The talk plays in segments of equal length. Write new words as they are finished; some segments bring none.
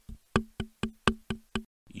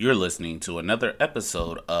You're listening to another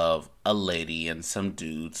episode of A Lady and Some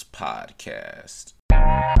Dudes podcast.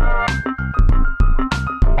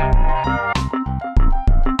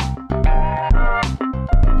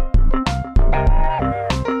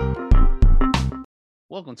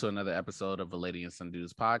 Welcome to another episode of A Lady and Some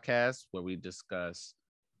Dudes podcast, where we discuss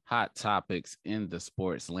hot topics in the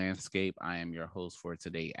sports landscape. I am your host for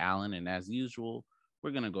today, Alan, and as usual, we're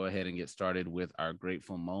going to go ahead and get started with our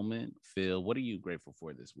grateful moment. Phil, what are you grateful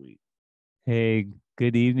for this week? Hey,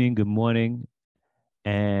 good evening, good morning,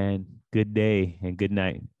 and good day and good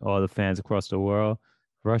night, all the fans across the world.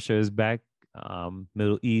 Russia is back,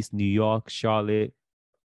 Middle East, New York, Charlotte.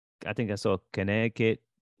 I think I saw Connecticut,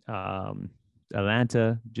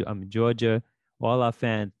 Atlanta, Georgia. All our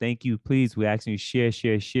fans, thank you. Please, we're asking you share. As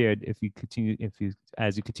you continue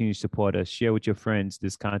to support us, share with your friends.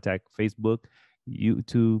 This contact Facebook,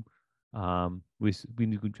 YouTube. We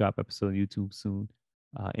need to drop episode on YouTube soon.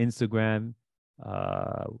 Instagram,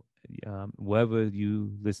 wherever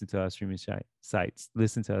you listen to our streaming sites,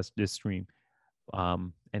 listen to us this stream.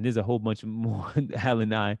 And there's a whole bunch more. Al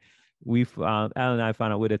and I found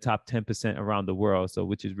out we're the top 10% around the world, so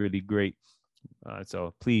which is really great.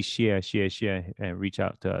 So please share, and reach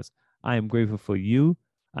out to us. I am grateful for you.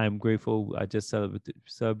 I am grateful. I just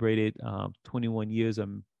celebrated 21 years of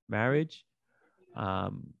marriage.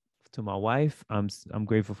 To my wife, I'm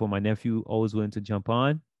grateful for my nephew, always willing to jump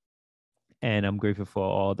on, and I'm grateful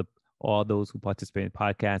for all those who participate in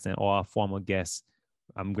podcasts and all our former guests.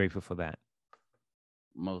 I'm grateful for that.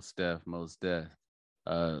 Most def.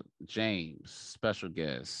 James, special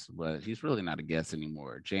guest, but he's really not a guest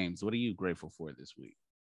anymore. James, what are you grateful for this week?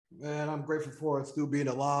 Man, I'm grateful for still being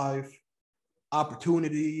alive,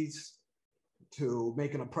 opportunities to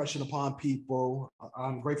make an impression upon people.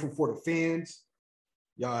 I'm grateful for the fans.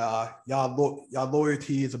 Y'all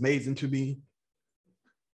loyalty is amazing to me.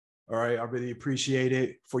 All right, I really appreciate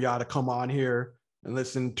it for y'all to come on here and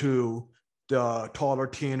listen to the taller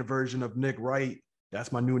teen version of Nick Wright.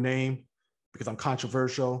 That's my new name because I'm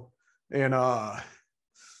controversial. And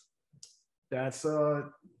that's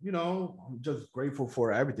I'm just grateful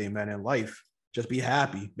for everything, man, in life. Just be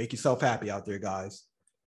happy. Make yourself happy out there, guys.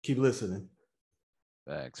 Keep listening.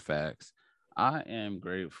 Facts. I'm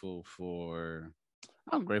grateful for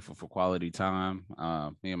quality time.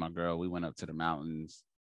 Me and my girl, we went up to the mountains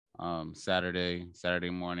Saturday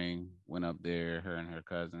morning, went up there, her and her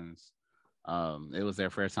cousins. It was their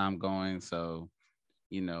first time going, so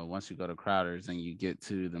once you go to Crowder's and you get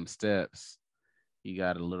to them steps, you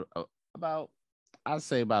got a little I'd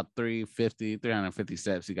say about 350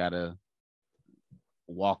 steps you gotta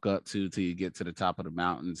walk up to till you get to the top of the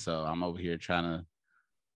mountain. So I'm over here trying to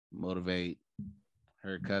motivate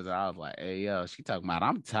her cousin. I was like, hey, yo, she talking about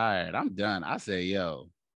I'm tired, I'm done. I say, yo,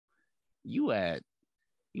 you at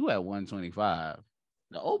 125.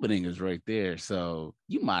 The opening is right there, so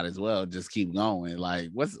you might as well just keep going. Like,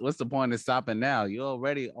 what's the point of stopping now? You're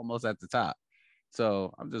already almost at the top.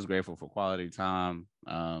 So I'm just grateful for quality time,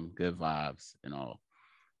 good vibes and all.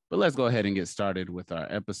 But let's go ahead and get started with our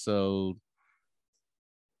episode.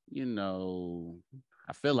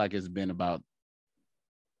 I feel like it's been about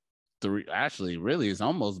it's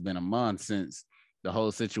almost been a month since the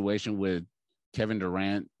whole situation with Kevin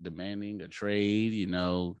Durant demanding a trade.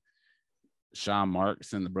 Sean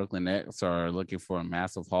Marks and the Brooklyn Nets are looking for a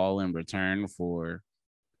massive haul in return for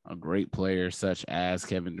a great player such as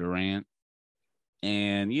Kevin Durant.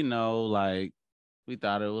 And, we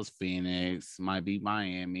thought it was Phoenix, might be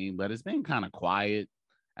Miami, but it's been kind of quiet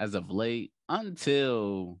as of late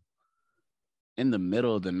until in the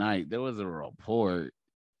middle of the night, there was a report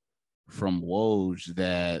from Woj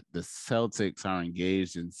that the Celtics are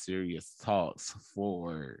engaged in serious talks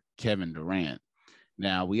for Kevin Durant.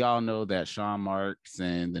 Now, we all know that Sean Marks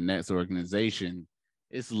and the Nets organization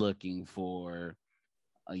is looking for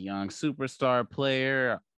a young superstar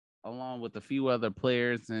player along with a few other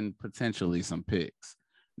players and potentially some picks.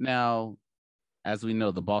 Now, as we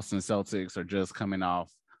know, the Boston Celtics are just coming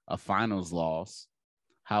off a finals loss.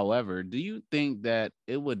 However, do you think that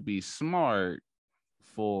it would be smart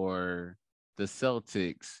for the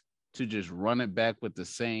Celtics to just run it back with the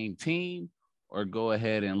same team, or go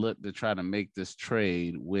ahead and look to try to make this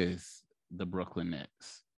trade with the Brooklyn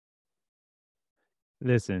Nets?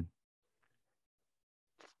 Listen,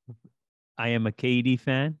 I am a KD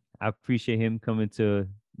fan. I appreciate him coming to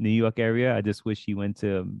New York area. I just wish he went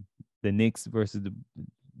to the Knicks versus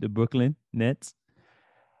the Brooklyn Nets.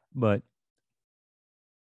 But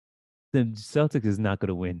the Celtics is not going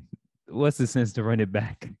to win. What's the sense to run it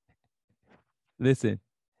back? Listen,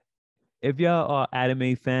 if y'all are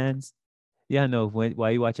anime fans, y'all know why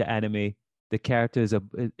you watch an anime, The character is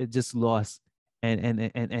it just lost.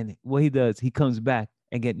 And what he does, he comes back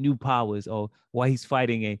and get new powers. Or while he's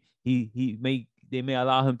fighting, and they may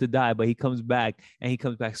allow him to die, but he comes back and he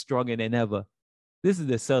comes back stronger than ever. This is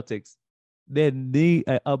the Celtics. They need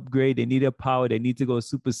an upgrade. They need a power. They need to go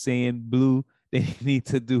Super Saiyan Blue. They need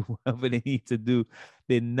to do whatever they need to do.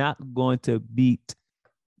 They're not going to beat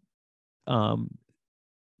the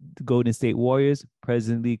Golden State Warriors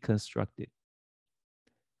presently constructed.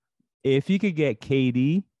 If you could get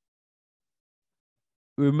KD,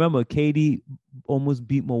 remember KD almost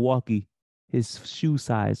beat Milwaukee. His shoe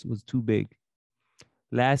size was too big.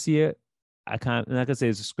 Last year, I'm not gonna say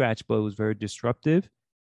it's a scratch, but it was very disruptive,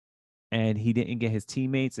 and he didn't get his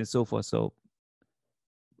teammates and so forth. So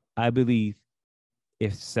I believe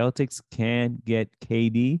if Celtics can get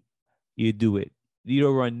KD, you do it. You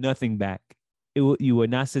don't run nothing back. You were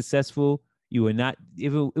not successful. You were not. It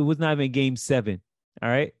was not even Game 7. All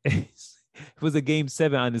right, if it was a Game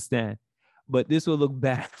 7, I understand, but this will look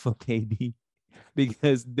bad for KD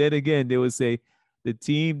because then again they would say the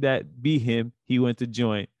team that beat him, he went to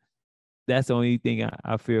join. That's the only thing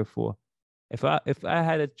I fear for. If I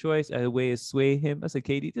had a choice, a way to sway him, I said,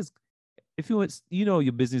 KD, just if you want,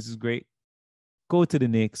 your business is great. Go to the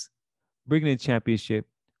Knicks, bring in a championship.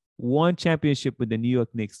 One championship with the New York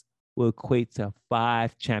Knicks will equate to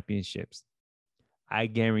 5 championships. I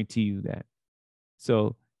guarantee you that.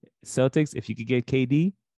 So Celtics, if you could get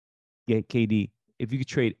KD, get KD. If you could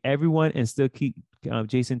trade everyone and still keep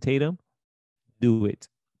Jason Tatum, do it.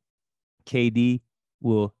 KD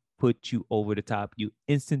will put you over the top. You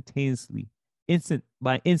instantaneously,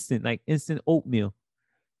 like instant oatmeal.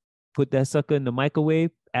 Put that sucker in the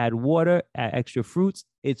microwave, add water, add extra fruits.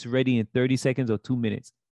 It's ready in 30 seconds or 2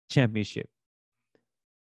 minutes. Championship.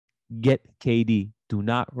 Get KD. Do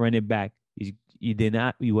not run it back.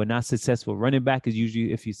 You were not successful. Running back is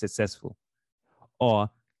usually if you're successful. Or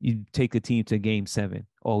you take a team to Game 7.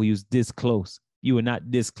 Or you was this close. You were not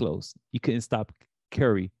this close. You couldn't stop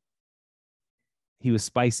Curry. He was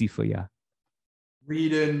spicy for y'all.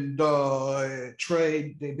 Reading the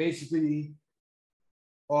trade, they basically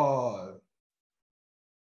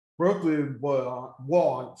Brooklyn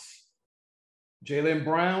wants Jaylen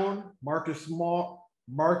Brown, Marcus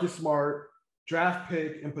Smart, draft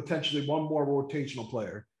pick, and potentially one more rotational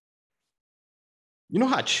player. You know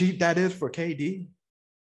how cheap that is for KD?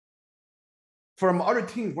 From other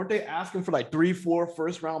teams, weren't they asking for like 3-4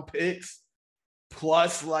 first round picks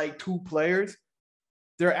plus like 2 players?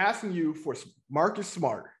 They're asking you for Marcus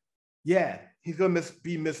Smart. Yeah, he's going to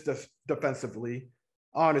be missed defensively.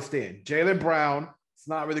 I understand. Jaylen Brown, it's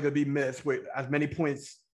not really going to be missed with as many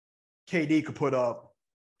points KD could put up.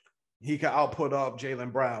 He can output up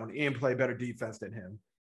Jaylen Brown and play better defense than him.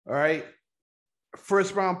 All right.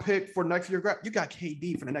 First round pick for next year. You got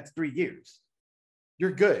KD for the next 3 years.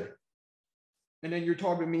 You're good. And then you're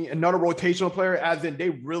talking to me another rotational player, as in they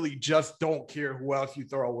really just don't care who else you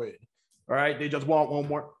throw in. All right. They just want one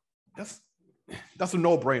more. That's a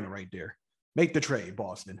no-brainer right there. Make the trade,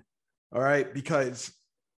 Boston. All right. Because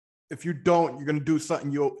if you don't, you're gonna do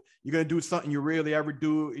something you rarely ever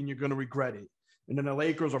do, and you're gonna regret it. And then the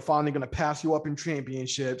Lakers are finally gonna pass you up in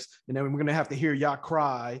championships, and then we're gonna have to hear y'all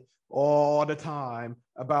cry all the time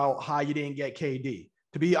about how you didn't get KD.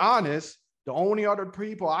 To be honest, the only other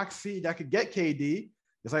people I see that could get KD,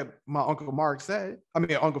 it's like my Uncle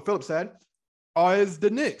Philip said, is the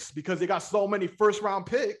Knicks, because they got so many first round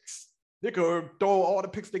picks. They could throw all the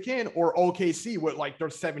picks they can, or OKC with like their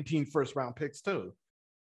 17 first round picks too.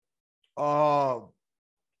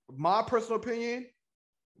 My personal opinion,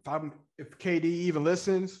 if KD even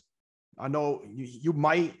listens, I know you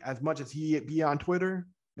might, as much as he be on Twitter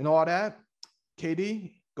and all that.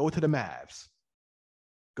 KD, go to the Mavs.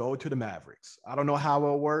 Go to the Mavericks. I don't know how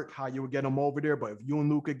it'll work, how you would get them over there, but if you and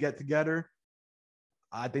Luka get together,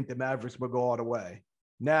 I think the Mavericks will go all the way.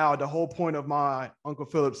 Now, the whole point of my Uncle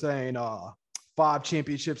Philip saying 5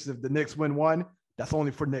 championships if the Knicks win 1, that's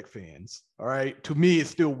only for Knicks fans. All right. To me, it's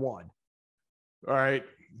still 1. All right.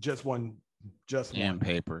 Just one. And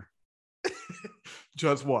paper.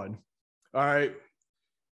 Just 1. All right.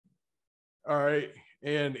 All right.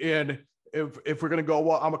 And if we're gonna go,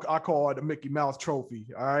 well, I call it a Mickey Mouse trophy.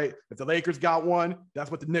 All right. If the Lakers got 1, that's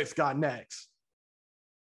what the Knicks got next.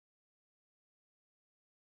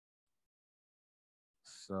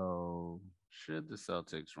 So should the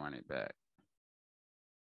Celtics run it back?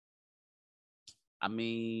 I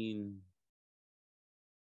mean,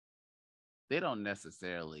 they don't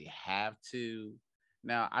necessarily have to.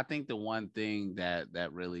 Now, I think the one thing that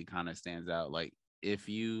really kind of stands out, like if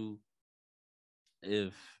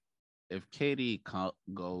if KD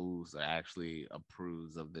goes or actually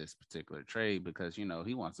approves of this particular trade, because he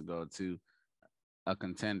wants to go to a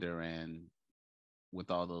contender, and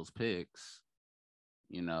with all those picks,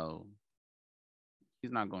 you know,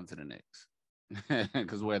 he's not going to the Knicks.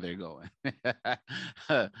 Because where they're going,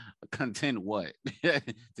 contend what?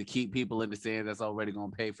 To keep people in the stands that's already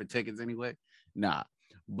going to pay for tickets anyway? Nah.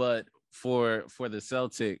 But for the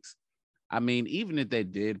Celtics, I mean, even if they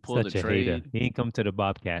did pull Such the a hater. trade, He ain't come to the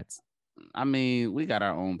Bobcats. I mean, we got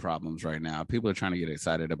our own problems right now. People are trying to get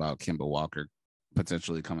excited about Kemba Walker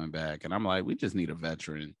potentially coming back, and I'm like, we just need a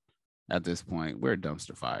veteran at this point. We're a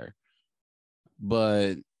dumpster fire.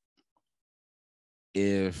 But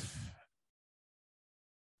if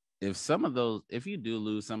you do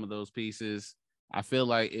lose some of those pieces, I feel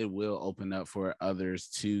like it will open up for others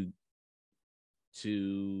to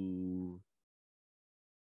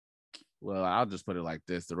well, I'll just put it like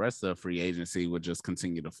this. The rest of the free agency would just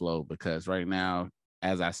continue to flow, because right now,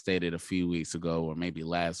 as I stated a few weeks ago, or maybe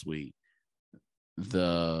last week,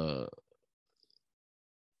 the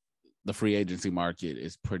free agency market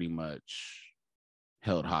is pretty much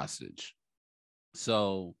held hostage.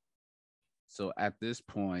 So at this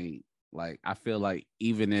point, like, I feel like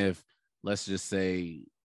even if, let's just say,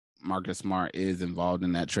 Marcus Smart is involved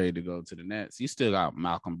in that trade to go to the Nets, you still got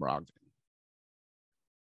Malcolm Brogdon.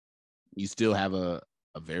 You still have a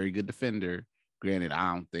very good defender. Granted,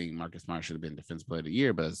 I don't think Marcus Smart should have been Defensive Player of the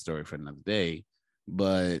Year, but it's a story for another day.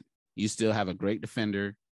 But you still have a great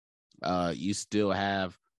defender. You still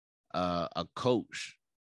have a coach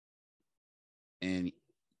and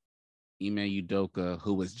Ime Udoka,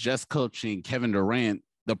 who was just coaching Kevin Durant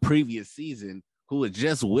the previous season, who was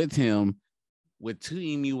just with him with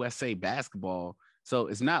Team USA basketball. So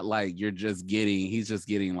it's not like he's just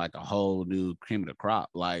getting like a whole new cream of the crop.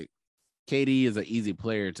 Like, KD is an easy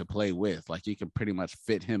player to play with. Like, you can pretty much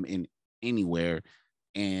fit him in anywhere,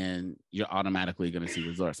 and you're automatically going to see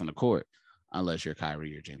results on the court, unless you're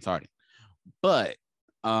Kyrie or James Harden. But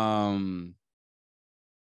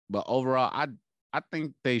overall, I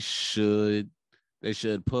think they should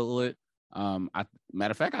pull it.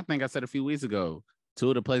 Matter of fact, I think I said a few weeks ago, two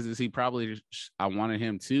of the places I wanted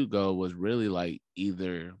him to go was really like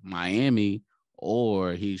either Miami,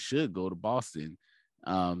 or he should go to Boston.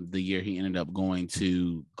 The year he ended up going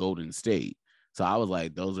to Golden State. So I was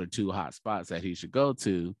like, those are two hot spots that he should go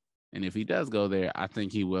to. And if he does go there, I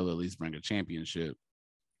think he will at least bring a championship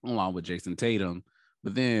along with Jason Tatum.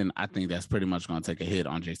 But then I think that's pretty much going to take a hit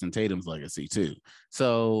on Jason Tatum's legacy too.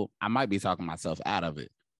 So I might be talking myself out of it,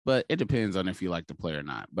 but it depends on if you like the player or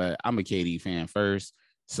not. But I'm a KD fan first,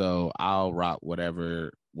 so I'll rock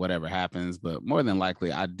whatever happens. But more than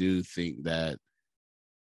likely, I do think that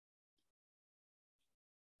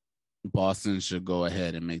Boston should go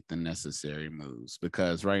ahead and make the necessary moves,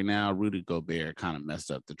 because right now Rudy Gobert kind of messed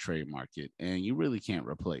up the trade market, and you really can't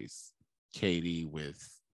replace KD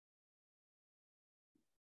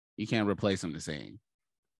you can't replace him the same.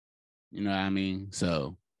 You know what I mean?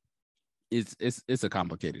 So it's a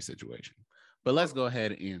complicated situation. But let's go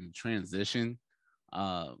ahead and transition.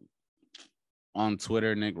 On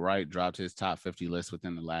Twitter, Nick Wright dropped his top 50 list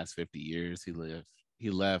within the last 50 years. He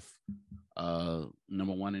left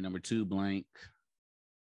number 1 and number 2 blank.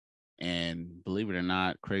 And believe it or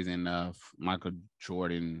not, crazy enough, Michael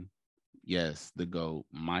Jordan, yes, the GOAT,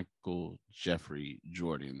 Michael Jeffrey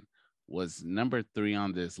Jordan, was number 3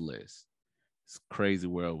 on this list. It's a crazy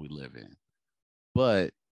world we live in.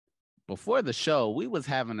 But before the show, we was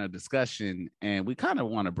having a discussion, and we kind of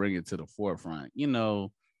want to bring it to the forefront. You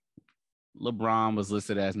know, LeBron was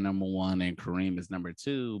listed as number 1 and Kareem is number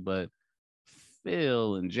 2, but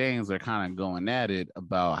Phil and James are kind of going at it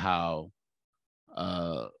about how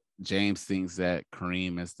James thinks that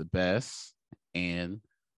Kareem is the best, and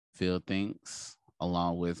Phil thinks,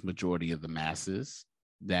 along with majority of the masses,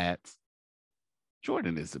 that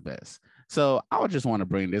Jordan is the best. So I would just want to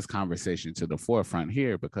bring this conversation to the forefront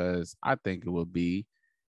here, because I think it would be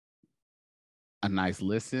a nice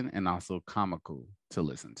listen and also comical to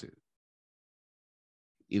listen to.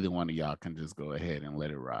 Either one of y'all can just go ahead and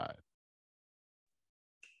let it ride.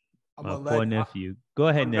 Poor nephew. Go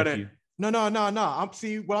ahead, nephew. No.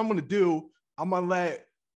 See what I'm gonna do. I'm gonna let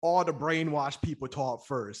all the brainwashed people talk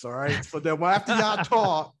first. All right. So then after y'all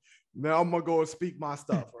talk, now I'm gonna go and speak my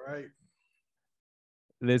stuff. All right.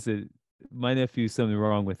 Listen, my nephew's something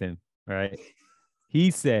wrong with him. All right.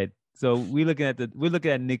 He said, so we're looking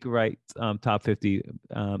at Nick Wright's top 50.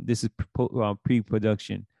 This is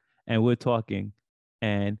pre-production, and we're talking,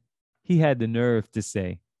 and he had the nerve to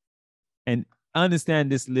say, and I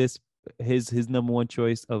understand this list, his number 1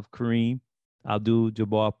 choice of Kareem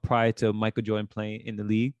Abdul-Jabbar prior to Michael Jordan playing in the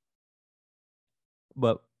league.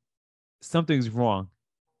 but something's wrong.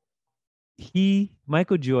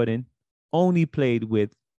 Michael Jordan, only played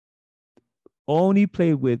with, I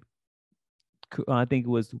think it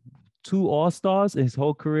was 2 All-Stars in his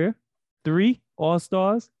whole career, 3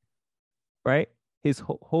 All-Stars, right? His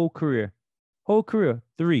whole career,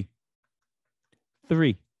 3,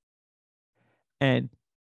 and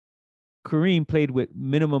Kareem played with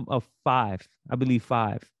minimum of 5, I believe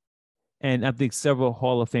 5, and I think several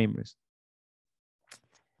Hall of Famers.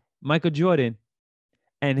 Michael Jordan,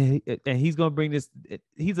 and he's gonna bring this.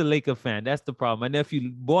 He's a Laker fan. That's the problem. My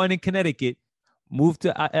nephew, born in Connecticut, moved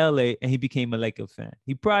to LA, and he became a Laker fan.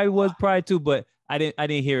 He probably was prior to, but I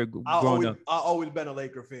didn't hear it growing up. I always been a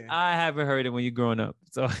Laker fan. I haven't heard it when you're growing up,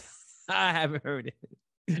 so I haven't heard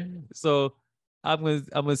it. So I'm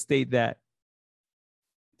gonna state that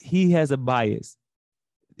he has a bias.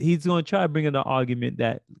 He's gonna try to bring in the argument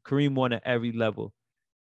that Kareem won at every level.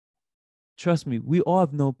 Trust me, we all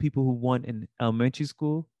know people who won in elementary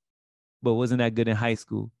school, but wasn't that good in high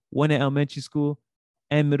school. Won in elementary school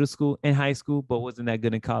and middle school and high school, but wasn't that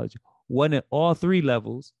good in college. Won at all 3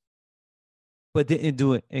 levels, but didn't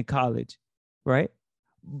do it in college, right?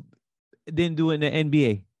 Didn't do it in the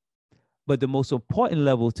NBA. But the most important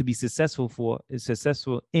level to be successful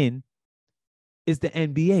in is the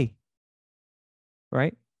NBA,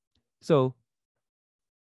 right? So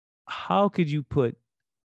how could you put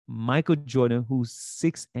Michael Jordan, who's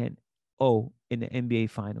 6-0 in the NBA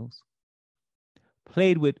Finals,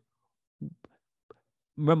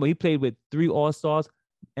 remember he played with 3 All-Stars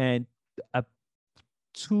and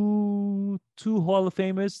 2 Hall of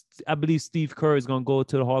Famers. I believe Steve Kerr is going to go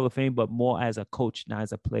to the Hall of Fame, but more as a coach, not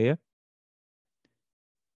as a player.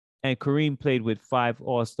 And Kareem played with 5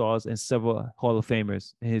 All-Stars and several Hall of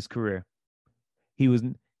Famers in his career. He was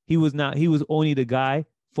only the guy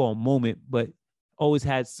for a moment, but always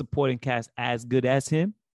had supporting cast as good as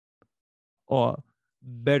him or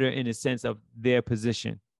better in the sense of their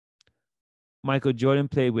position. Michael Jordan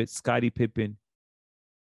played with Scottie Pippen,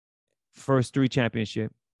 first 3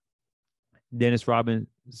 championship. Dennis Rodman,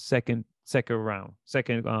 second go around.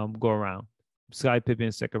 Scottie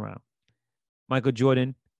Pippen, second round. Michael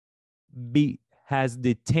Jordan has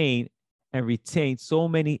detained and retained so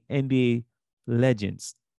many NBA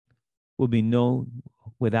legends, will be known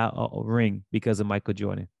without a ring because of Michael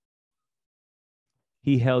Jordan.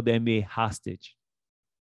 He held the NBA hostage.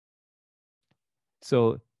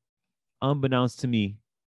 So, unbeknownst to me,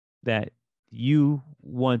 that you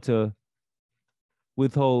want to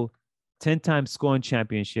withhold 10-time scoring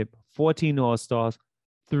championship, 14 All-Stars,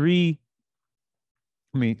 11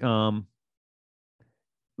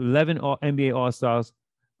 NBA All-Stars,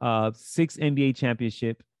 6 NBA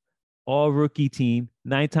championship, all rookie team,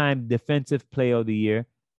 9-time defensive player of the year,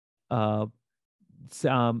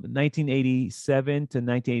 1987 to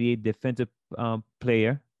 1988 defensive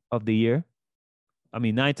player of the year.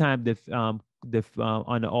 9-time on the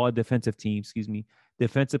all defensive team,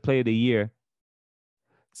 defensive player of the year,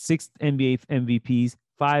 6 NBA MVPs,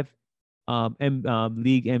 5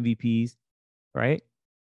 league MVPs, right?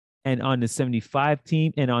 And on the 75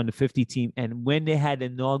 team and on the 50 team. And when they had the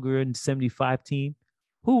inaugural 75 team,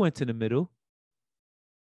 who went to the middle?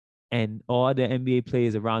 And all the NBA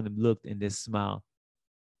players around him looked and just smiled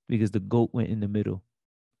because the GOAT went in the middle,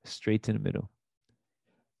 straight to the middle.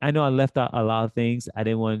 I know I left out a lot of things.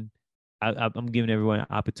 I'm giving everyone an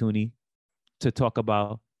opportunity to talk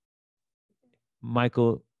about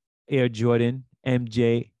Michael Air Jordan,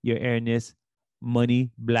 MJ, Your Airness,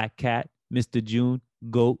 Money, Black Cat, Mr. June,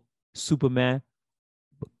 GOAT, Superman,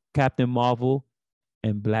 Captain Marvel,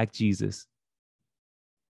 and Black Jesus.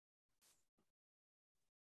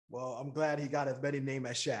 Well, I'm glad he got as many names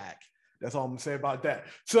as Shaq. That's all I'm gonna say about that.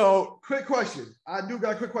 So, quick question. I do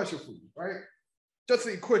got a quick question for you, right? Just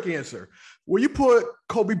a quick answer. Will you put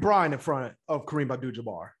Kobe Bryant in front of Kareem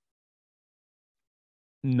Abdul-Jabbar?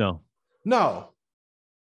 No.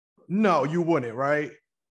 No, you wouldn't, right?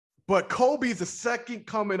 But Kobe's the second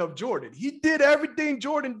coming of Jordan. He did everything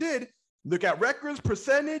Jordan did. Look at records,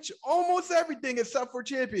 percentage, almost everything except for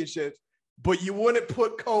championships. But you wouldn't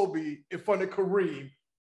put Kobe in front of Kareem,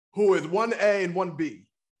 who is 1A and 1B.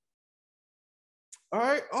 All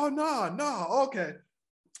right? Oh, no. Okay.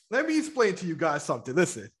 Let me explain to you guys something.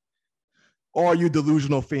 Listen, all you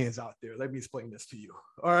delusional fans out there, let me explain this to you.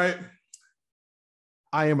 All right?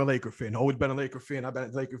 I am a Laker fan. Always been a Laker fan. I've been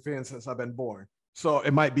a Laker fan since I've been born. So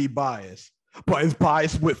it might be biased, but it's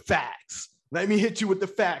biased with facts. Let me hit you with the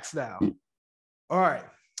facts now. All right.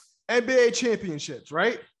 NBA championships,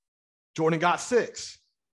 right? Jordan got 6.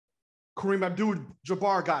 Kareem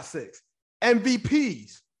Abdul-Jabbar got 6.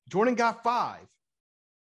 MVPs, Jordan got 5.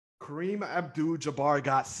 Kareem Abdul-Jabbar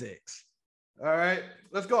got 6. All right,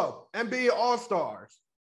 let's go. NBA All-Stars.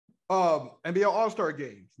 NBA All-Star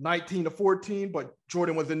games, 19-14, but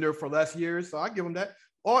Jordan was in there for less years, so I give him that.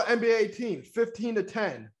 All NBA teams,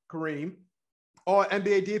 15-10, Kareem. All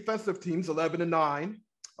NBA defensive teams, 11-9.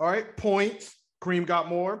 All right, points, Kareem got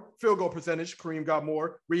more. Field goal percentage, Kareem got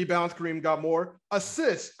more. Rebounds, Kareem got more.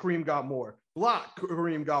 Assists, Kareem got more. Block,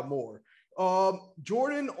 Kareem got more.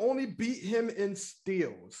 Jordan only beat him in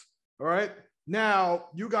steals. All right. Now,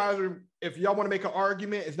 you guys are, if y'all want to make an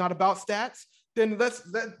argument, it's not about stats, then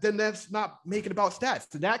let's not make it about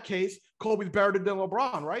stats. In that case, Kobe's better than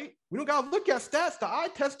LeBron, right? We don't got to look at stats. The eye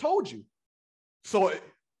test told you. So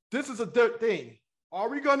this is a thing. Are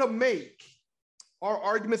we going to make our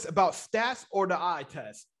arguments about stats or the eye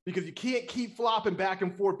test? Because you can't keep flopping back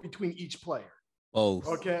and forth between each player. Both.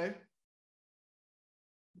 Okay.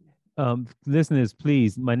 Listeners,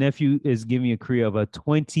 please, my nephew is giving me a career of a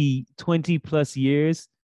 20 plus years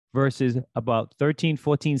versus about 13,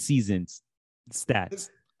 14 seasons stats.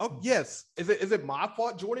 Oh, yes. Is it my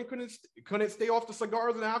fault Jordan couldn't stay off the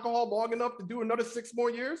cigars and alcohol long enough to do another 6 more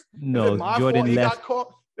years? No, Jordan left.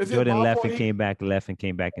 Jordan left and came back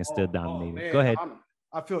and still dominated. Man, Go ahead.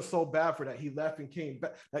 I feel so bad for that. He left and came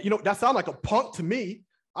back. You know, that sounds like a punk to me.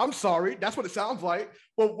 I'm sorry. That's what it sounds like.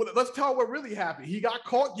 But let's tell what really happened. He got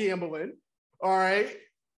caught gambling. All right.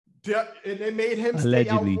 And they made him stay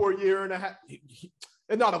out for a year and a half.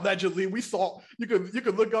 And not allegedly. We saw, you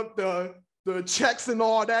could look up the checks and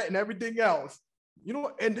all that and everything else. You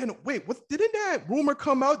know, and then wait, didn't that rumor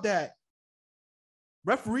come out that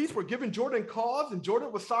referees were giving Jordan calls and Jordan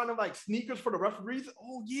was signing like sneakers for the referees?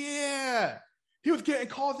 Oh, yeah. He was getting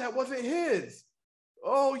calls that wasn't his.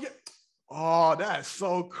 Oh, yeah. Oh, that's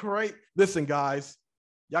so great. Listen, guys,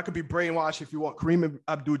 y'all could be brainwashed if you want. Kareem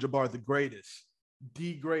Abdul-Jabbar is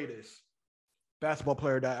the greatest basketball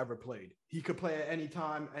player that ever played. He could play at any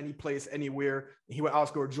time, any place, anywhere, and he would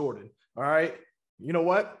outscore Jordan. All right? You know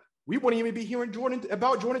what? We wouldn't even be hearing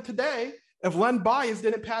about Jordan today if Len Bias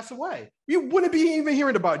didn't pass away. We wouldn't be even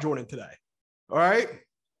hearing about Jordan today. All right?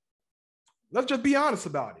 Let's just be honest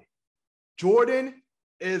about it. Jordan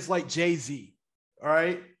is like Jay-Z. All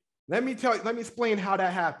right? Let me explain how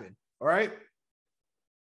that happened. All right.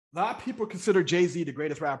 A lot of people consider Jay-Z the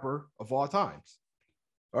greatest rapper of all times.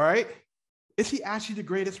 All right. Is he actually the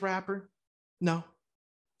greatest rapper? No.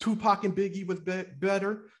 Tupac and Biggie was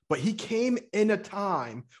better, but he came in a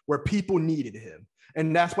time where people needed him.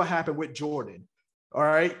 And that's what happened with Jordan. All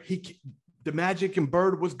right. The Magic and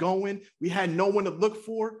Bird was going. We had no one to look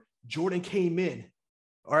for. Jordan came in.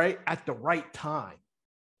 All right. At the right time.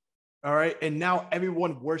 All right. And now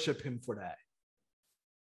everyone worship him for that.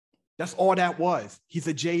 That's all that was. He's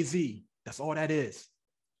a Jay-Z. That's all that is.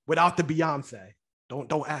 Without the Beyonce.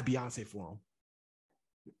 Don't add Beyonce for him.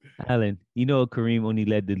 Alan, you know Kareem only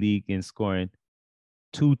led the league in scoring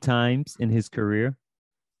 2 times in his career.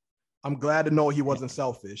 I'm glad to know he wasn't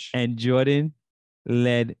selfish. And Jordan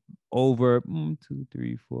led over 2,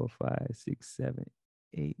 3, 4, 5, 6, 7,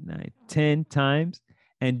 8, 9, 10 times.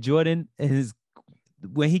 And Jordan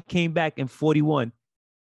when he came back in 41,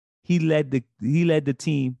 he led the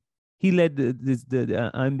team. He led the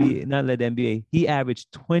NBA, not led the NBA. He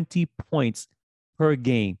averaged 20 points per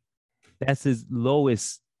game. That's his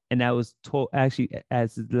lowest, and that was actually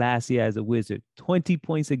as his last year as a Wizard. 20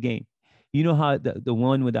 points a game. You know how the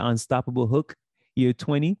one with the unstoppable hook, year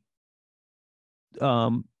 20.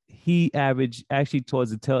 He averaged actually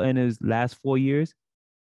towards the tail end of his last 4 years.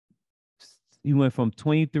 He went from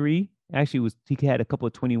 23. Actually, he had a couple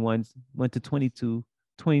of 21s, went to 22,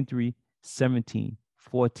 23, 17,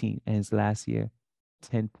 14, and his last year,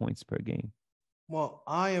 10 points per game. Well,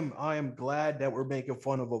 I am glad that we're making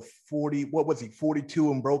fun of a 40, what was he,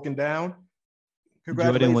 42 and broken down?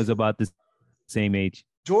 Jordan was about the same age.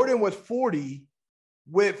 Jordan was 40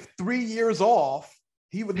 with 3 years off.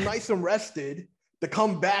 He was nice and rested to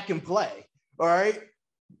come back and play. All right.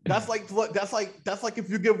 That's like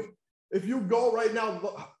if you go right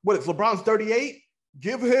now, what is LeBron's 38?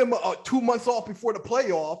 Give him 2 months off before the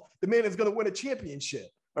playoff. The man is going to win a championship.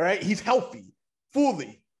 All right. He's healthy,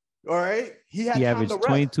 fully. All right. He averaged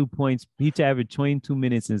 22 points. He averaged 22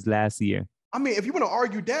 minutes in his last year. I mean, if you want to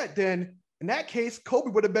argue that, then in that case,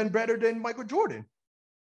 Kobe would have been better than Michael Jordan.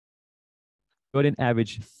 Jordan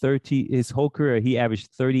averaged 30 his whole career. He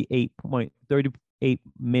averaged 38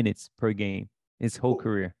 minutes per game his whole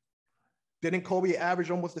career. Didn't Kobe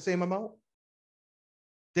average almost the same amount?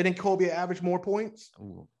 Didn't Kobe average more points?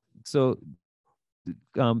 So,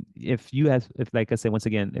 if like I said, once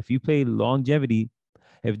again, if you play longevity,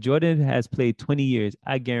 if Jordan has played 20 years,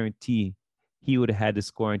 I guarantee he would have had the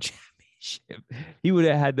scoring championship, he would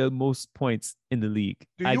have had the most points in the league.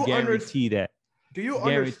 I guarantee that. Do you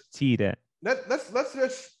guarantee that? Let's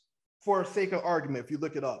just, for sake of argument, if you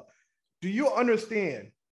look it up, do you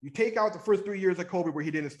understand? You take out the first 3 years of Kobe where he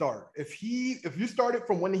didn't start. If you started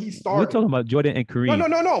from when he started, we're talking about Jordan and Kareem.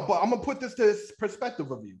 No. But I'm gonna put this to this perspective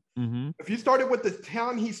of you. Mm-hmm. If you started with the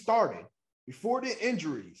time he started before the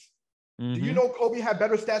injuries, Mm-hmm. do you know Kobe had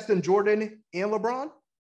better stats than Jordan and LeBron?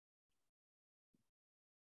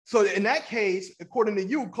 So in that case, according to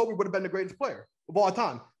you, Kobe would have been the greatest player of all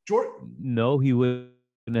time. Jordan? No, he wouldn't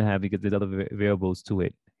have, because there's other variables to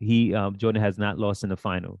it. Jordan has not lost in the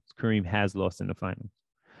finals. Kareem has lost in the finals.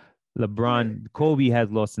 Kobe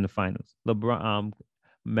has lost in the finals.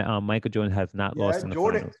 Michael Jordan has not lost in the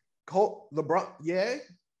finals. LeBron, yeah.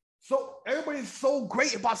 So everybody's so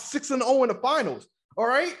great about 6-0 in the finals. All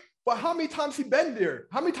right. But how many times he been there?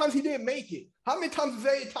 How many times he didn't make it? How many times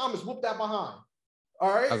Isaiah Thomas whooped that behind?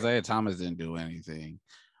 All right. Isaiah Thomas didn't do anything.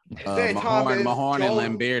 Mahorn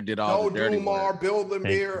and Laimbeer did all the dirty work. Bill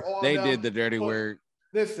Laimbeer, all they them. Did the dirty work.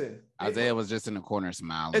 Listen, Isaiah was just in the corner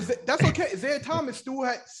smiling. That's okay. Isaiah Thomas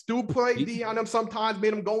still played D on him sometimes,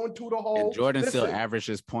 made him go into the hole. And Jordan still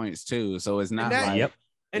averages points too, so it's not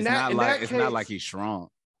it's not like he shrunk.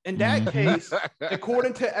 In that case,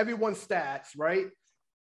 according to everyone's stats, right?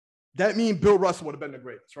 That means Bill Russell would have been the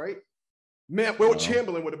greatest, right? Man, Will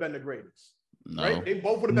Chamberlain would have been the greatest. No. Right? They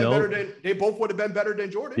both would have been better than better than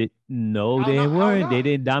Jordan. They weren't. They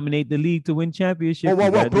didn't dominate the league to win championships.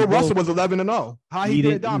 Bill Russell was 11-0. How he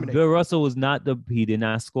didn't dominate? Bill Russell was he did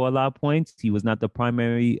not score a lot of points. He was not the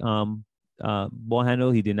primary ball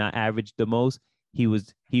handler. He did not average the most. It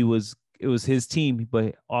was his team,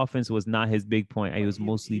 but offense was not his big point. It was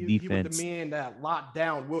mostly defense. He was the man that locked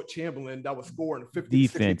down Wilt Chamberlain that was scoring 50,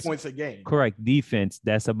 60 points a game. Correct. Defense.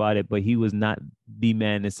 That's about it. But he was not the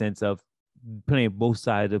man in the sense of playing both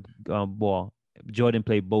sides of the ball. Jordan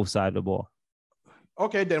played both sides of the ball.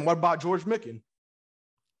 Okay, then what about George Mikan?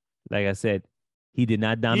 Like I said, he did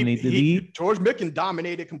not dominate the league. George Mikan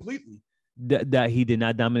dominated completely. That he did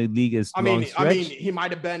not dominate the league is he might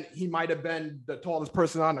have been the tallest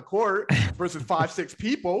person on the court versus 5'6"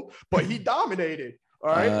 people, but he dominated. All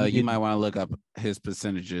right. You might want to look up his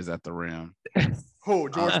percentages at the rim. Who,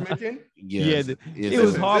 George Mikan? Yes. It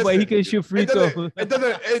was hard, but he could shoot free throws. It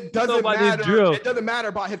doesn't matter. It doesn't matter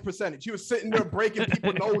about his percentage. He was sitting there breaking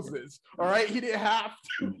people's noses. All right. He didn't have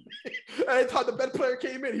to. Anytime the best player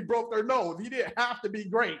came in, he broke their nose. He didn't have to be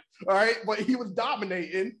great. All right. But he was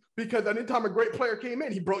dominating because anytime a great player came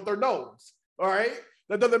in, he broke their nose. All right.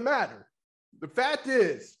 That doesn't matter. The fact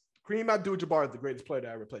is, Kareem Abdul-Jabbar is the greatest player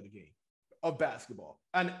that ever played the game of basketball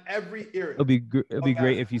and every area. It'll be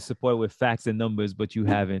great if you support with facts and numbers, but you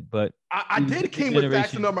haven't. But I did came with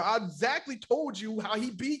facts and numbers. I exactly told you how he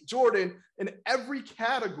beat Jordan in every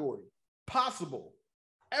category possible.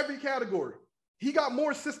 Every category. He got more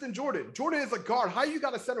assists than Jordan. Jordan is a guard. How you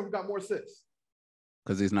got a center who got more assists?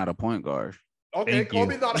 Because he's not a point guard. Okay,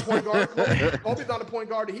 Kobe's not a point guard. Kobe's not a point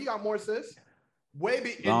guard. And he got more assists.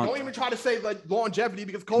 Don't even try to say like longevity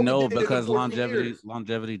because Kobe because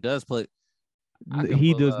longevity does play.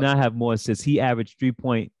 He does not have more assists. He averaged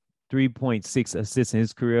 3.6 assists in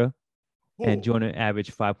his career, and Jordan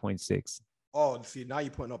averaged 5.6. Oh, see, now you're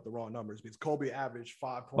putting up the wrong numbers because Kobe averaged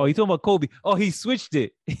 5. Oh, you talking about Kobe? Oh, he switched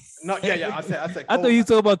it. No, yeah. I said. Kobe. I thought you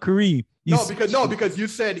talking about Kareem. Because you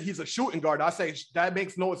said he's a shooting guard. I say that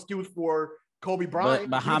makes no excuse for Kobe Bryant.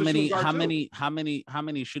 But how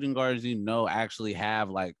many shooting guards do you know actually have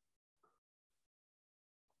like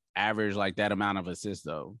average like that amount of assists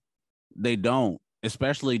though? They don't,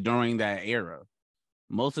 especially during that era.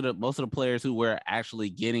 Most of the players who were actually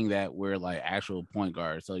getting that were like actual point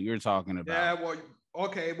guards. So you're talking about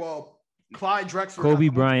Clyde Drexler. Kobe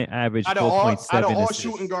Bryant averaged 4.7 out of all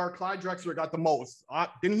shooting guard, Clyde Drexler got the most.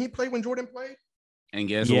 Didn't he play when Jordan played? And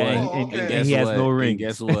guess what? And he has no ring.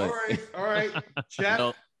 Guess what? All right.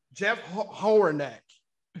 Jeff Hornacek.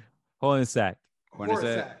 Hornacek.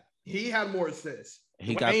 He had more assists.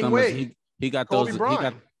 He got them. He got those.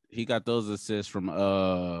 He got those assists from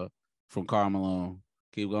Karl Malone.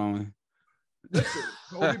 Keep going. Listen,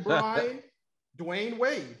 Kobe Bryant, Dwayne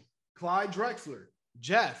Wade, Clyde Drexler,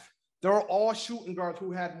 Jeff. They're all shooting guards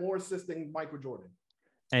who had more assists than Michael Jordan.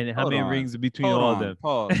 And how many rings between all of them?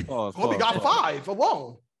 Pause. Kobe got 5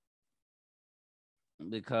 alone.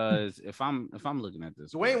 Because if I'm looking at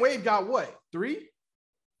this, Dwayne Wade got what? 3?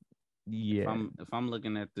 Yeah. If I'm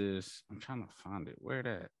looking at this, I'm trying to find it. Where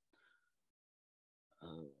that?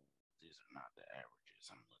 These are not the averages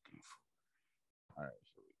I'm looking for. All right,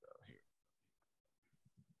 here we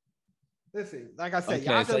go. Listen, like I said,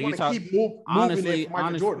 y'all just want to keep moving it from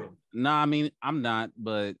Michael Jordan. No, I mean I'm not,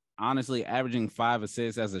 but honestly, averaging 5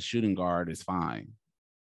 assists as a shooting guard is fine.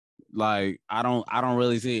 Like, I don't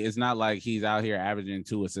really see it. It's not like he's out here averaging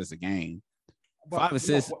 2 assists a game. But, 5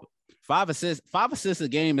 assists, 5 assists a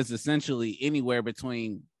game is essentially anywhere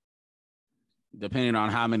between, depending on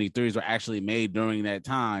how many threes were actually made during that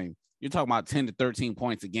time, you're talking about 10 to 13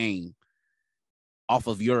 points a game off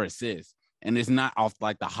of your assist. And it's not off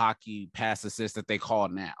like the hockey pass assist that they call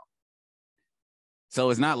now. So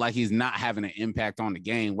it's not like he's not having an impact on the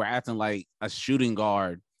game. We're acting like a shooting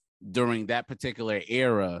guard during that particular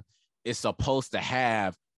era is supposed to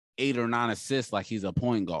have 8 or 9 assists like he's a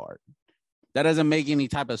point guard. That doesn't make any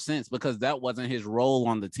type of sense because that wasn't his role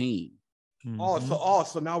on the team.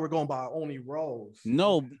 So now we're going by only roles.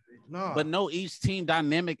 No, but each team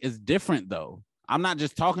dynamic is different though. I'm not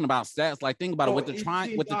just talking about stats. Like, think about it with the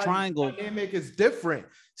triangle. Dynamic is different.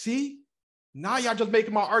 See, now y'all just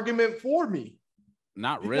making my argument for me.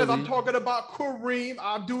 Not because really. I'm talking about Kareem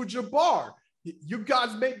Abdul-Jabbar. You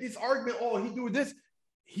guys make this argument. Oh, he do this.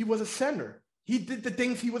 He was a center. He did the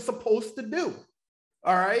things he was supposed to do.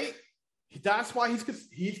 All right. That's why he's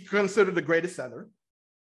considered the greatest center.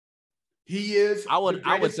 He is. I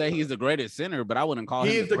would say he's the greatest center, but I wouldn't call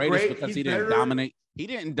him the greatest because he didn't dominate. He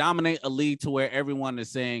didn't dominate a league to where everyone is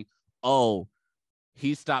saying, "Oh,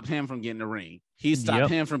 he stopped him from getting the ring. He stopped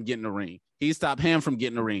him from getting the ring. He stopped him from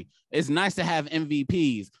getting the ring." It's nice to have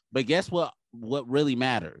MVPs, but guess what? What really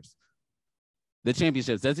matters? The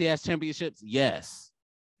championships. Does he have championships? Yes.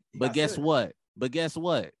 But guess what? Would he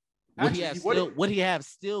have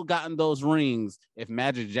still gotten those rings if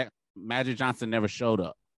Magic Johnson never showed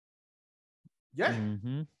up? Yeah.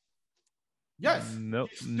 Mm-hmm. Yes. Nope.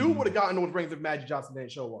 He still would have gotten those rings if Magic Johnson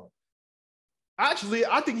didn't show up. Actually,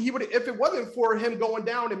 I think he would have, if it wasn't for him going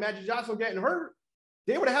down and Magic Johnson getting hurt,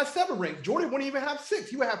 they would have had 7 rings. Jordan wouldn't even have 6.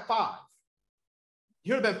 He would have 5.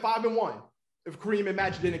 He would have been 5-1 if Kareem and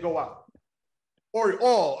Magic didn't go out.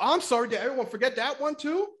 I'm sorry, did everyone forget that one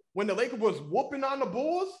too? When the Lakers was whooping on the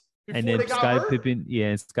Bulls before and then they got hurt?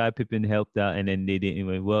 Scottie Pippen helped out, and then they didn't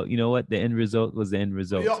win. Well, you know what? The end result was the end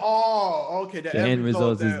result. Yeah, okay. The end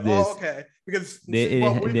result is this. Okay, because we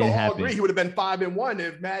all agree he would have been 5-1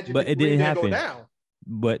 if Magic but it didn't happen. Go down.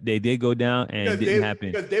 But they did go down, and it didn't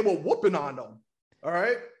happen because they were whooping on them. All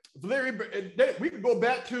right, we could go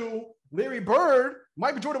back to Larry Bird.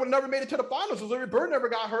 Michael Jordan would have never made it to the finals, so Larry Bird never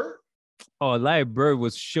got hurt. Oh, Larry Bird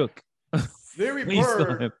was shook. Larry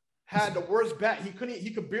Bird had the worst back.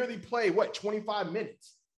 He could barely play 25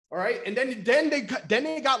 minutes. All right. And then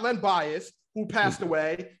they got Len Bias, who passed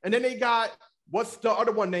away. And then they got what's the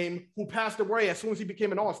other one named who passed away as soon as he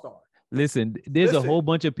became an all-star. Listen, there's a whole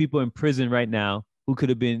bunch of people in prison right now who could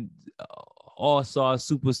have been all-star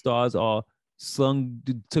superstars or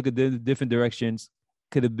took a different directions,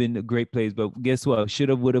 could have been great plays. But guess what? Should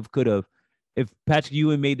have, would have, could have. If Patrick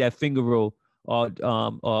Ewing made that finger roll, or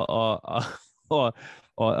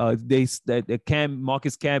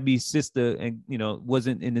Marcus Camby's sister, and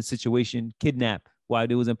wasn't in a situation kidnapped while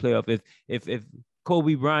they was in playoff. If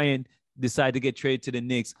Kobe Bryant decided to get traded to the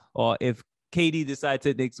Knicks, or if KD decided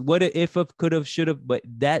to the Knicks, what if could have, should have, but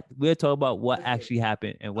that we're talking about what actually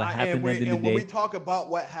happened and what happened at the end of the day. When we talk about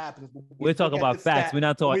what happens, we're talking about facts. We're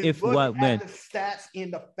not talking if, what, when. The stats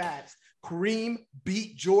and the facts. Kareem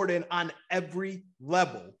beat Jordan on every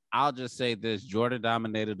level. I'll just say this: Jordan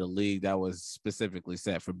dominated a league that was specifically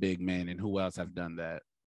set for big men, and who else have done that?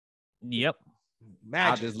 Yep,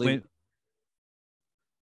 Magic.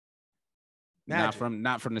 Not from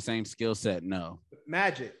the same skill set. No,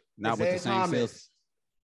 Magic. Not with the same skills.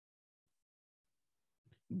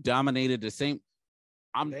 Dominated the same.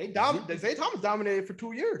 Zay Thomas dominated for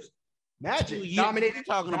 2 years. Magic dominated.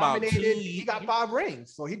 He got 5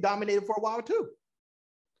 rings, so he dominated for a while too.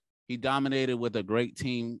 He dominated with a great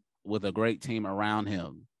team around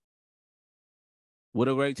him. With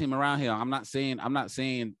a great team around him. I'm not saying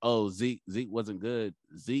oh, Zeke wasn't good.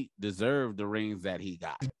 Zeke deserved the rings that he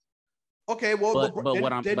got. Okay, well,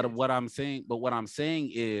 what I'm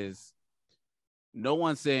saying is no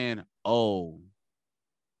one's saying, oh,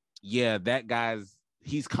 yeah,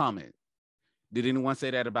 he's coming. Did anyone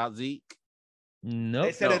say that about Zeke? No.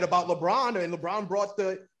 They said it about LeBron, and LeBron brought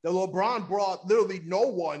literally no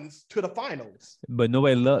ones to the finals. But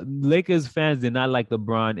nobody Lakers fans did not like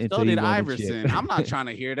LeBron until he won Iverson. I'm not trying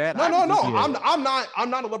to hear that. No. I'm not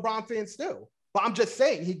a LeBron fan still, but I'm just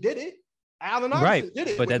saying he did it. Allen Iverson did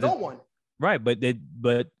it with no one. Right, but they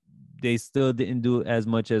still didn't do as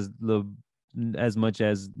much as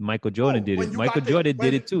Michael Jordan did it. Michael Jordan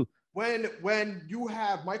did it too. When you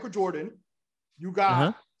have Michael Jordan, you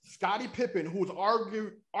got Scottie Pippen, who's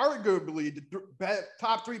arguably the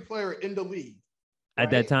top 3 player in the league. Right? At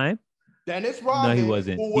that time? Dennis Rodman. No, he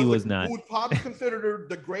wasn't. He was not. Who's probably considered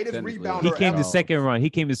the greatest rebounder. He came ever. the second run. He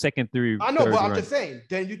came the second three. I know, but I'm just saying.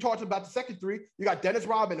 Then you talked about the second three. You got Dennis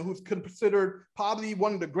Rodman, who's considered probably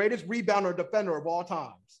one of the greatest rebounder defender of all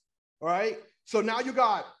times. All right. So now you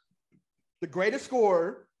got the greatest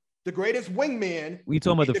scorer, the greatest wingman. We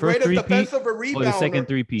talking about the first three-peat or the second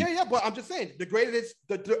three-peat? Yeah, but I'm just saying the greatest,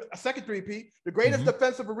 the second three-peat, the greatest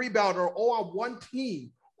defensive rebounder all on one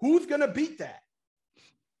team. Who's gonna beat that?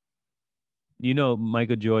 You know,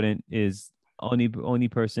 Michael Jordan is only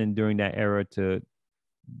person during that era to,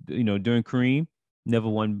 during Kareem, never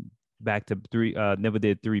won back to three. Never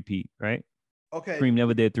did three-peat, right? Okay. Kareem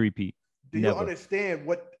never did three-peat. Do you understand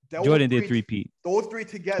what Jordan did three-peat? Those three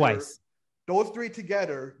together twice. Those three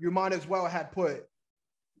together, you might as well have put.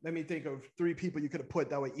 Let me think of three people you could have put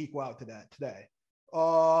that would equal out to that today.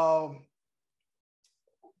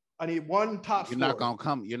 I need one top. You're not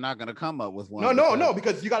gonna come up with one. No,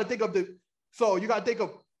 because you got to think of you got to think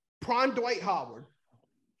of prime Dwight Howard,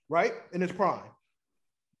 right? In his prime,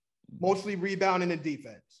 mostly rebounding and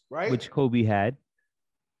defense, right? Which Kobe had.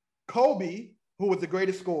 Kobe, who was the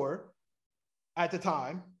greatest scorer at the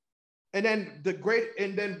time. And then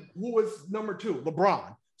who was number two?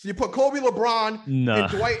 LeBron. So you put Kobe, LeBron,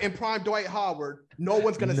 and prime Dwight Howard. No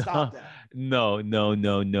one's gonna stop that. No.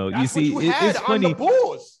 That's you see, what you had it's on funny. The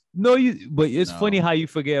Bulls. But it's funny how you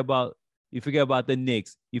forget about the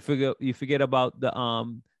Knicks. You forget about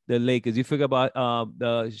the Lakers. You forget about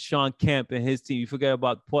the Sean Kemp and his team. You forget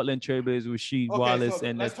about Portland Trailblazers with Rasheed Wallace, so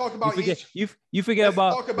and let's talk about you forget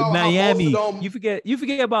about Miami. You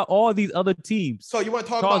forget about all these other teams. So you want to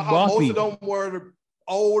talk about how most of them were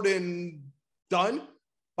old and done?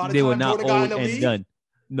 They were not old and done.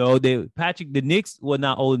 No, the Knicks were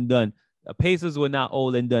not old and done. The Pacers were not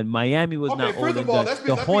old and done. Miami was not old and done.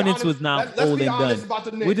 The Hornets was not old and done.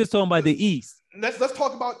 We're just talking about the East. Let's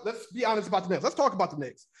be honest about the Knicks. Let's talk about the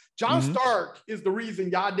Knicks. John Stark is the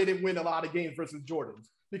reason y'all didn't win a lot of games versus Jordan's,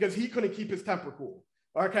 because he couldn't keep his temper cool.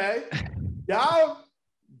 Okay?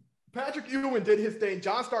 Patrick Ewing did his thing.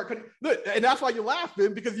 John Stark couldn't look, and that's why you're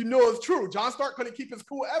laughing, because you know it's true. John Stark couldn't keep his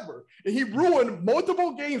cool ever, and he ruined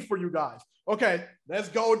multiple games for you guys. Okay, let's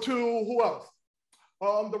go to who else?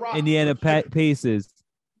 The Rockets. Indiana Pacers.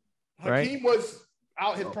 Hakeem was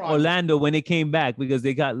out his prime. Orlando when they came back, because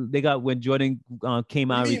they got when Jordan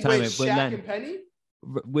came out of retirement. With Shaq and Penny?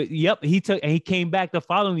 He came back the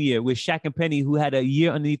following year with Shaq and Penny, who had a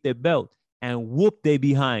year underneath their belt and whooped their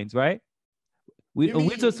behinds, right? We're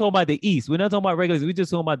just talking about the East. We're not talking about regulars. We're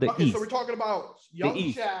just talking about the East. So we're talking about young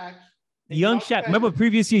Shaq. Young Shaq. Remember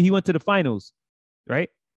previous year he went to the finals, right?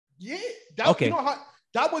 Yeah.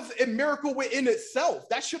 That was a miracle within itself.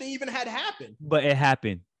 That shouldn't even had happened. But it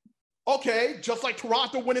happened. Okay, just like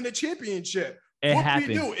Toronto winning the championship. It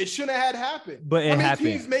happened. It shouldn't have happened. But it happened.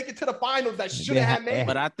 Teams make it to the finals that shouldn't have made it.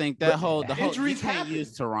 But I think the whole injuries you can't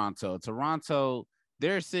use Toronto. Toronto,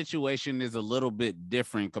 their situation is a little bit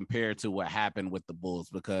different compared to what happened with the Bulls,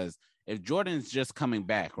 because if Jordan's just coming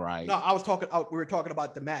back, right? No, we were talking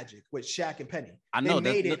about the Magic with Shaq and Penny. I know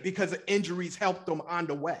they made it because the injuries helped them on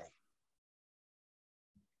the way.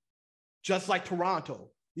 Just like Toronto.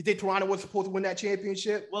 You think Toronto was supposed to win that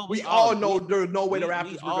championship? Well, we all know there's no way the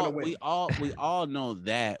Raptors were going to win. We all know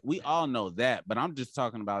that. We all know that. But I'm just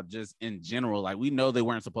talking about just in general. Like, we know they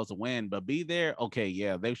weren't supposed to win, but be there. Okay,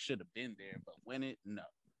 yeah, they should have been there, but win it, no.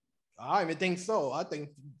 I don't even think so. I think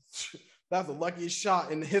that's the luckiest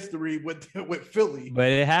shot in history with Philly. But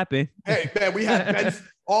it happened. Hey, man, we had Ben.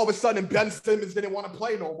 All of a sudden, Ben Simmons didn't want to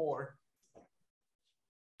play no more.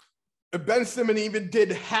 If Ben Simmons even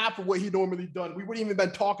did half of what he normally done, we wouldn't even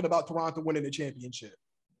been talking about Toronto winning the championship.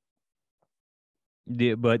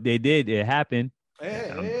 Yeah, but they did. It happened.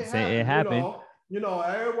 It happened.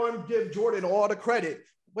 Everyone give Jordan all the credit.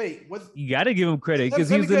 Wait, you got to give him credit because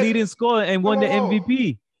he was the leading scorer and won the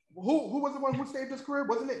MVP. Who was the one who saved his career?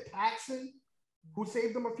 Wasn't it Paxson who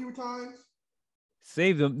saved him a few times?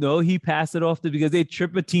 Saved him? No, he passed it off because they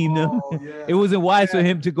triple teamed him. Yeah. It wasn't wise for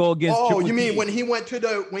him to go against. Oh, you mean when he went to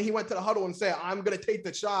the huddle and said, "I'm gonna take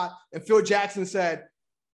the shot," and Phil Jackson said,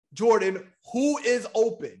 "Jordan, who is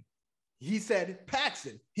open?" He said,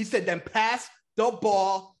 "Paxson." He said, "Then pass the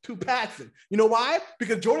ball to Paxson." You know why?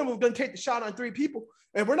 Because Jordan was gonna take the shot on three people,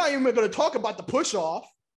 and we're not even gonna talk about the push off.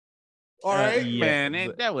 All right, man,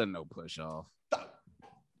 that wasn't no push off.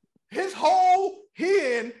 His whole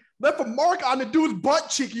hand left a mark on the dude's butt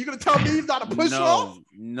cheek. You're gonna tell me he's not a push off?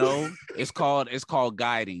 No, it's called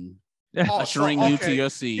guiding. Ushering you to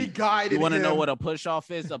your seat. He guided You want to him. know what a push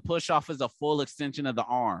off is? A push off is a full extension of the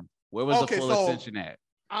arm. Where was the full extension at?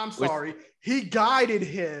 I'm sorry. He guided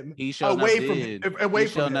him away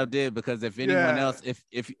from him. Did, because if anyone else,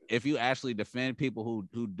 if you actually defend people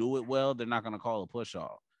who do it well, they're not going to call a push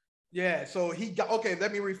off. Yeah. So okay.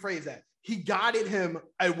 Let me rephrase that. He guided him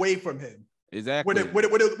away from him. Exactly. With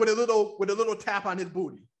a little tap on his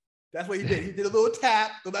booty. That's what he did. He did a little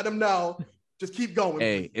tap to let him know. Just keep going.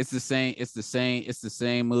 Hey, please. It's the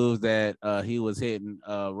same moves that he was hitting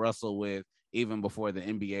Russell with even before the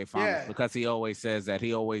NBA finals, because he always says that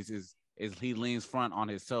he leans front on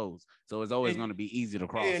his toes, so it's always going to be easy to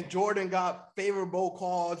cross. And Jordan got favorable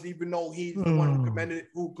calls, even though he's the one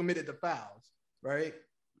who committed the fouls. Right?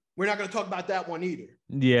 We're not going to talk about that one either.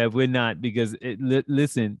 Yeah, we're not, because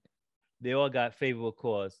listen, they all got favorable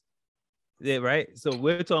calls. Yeah, right. So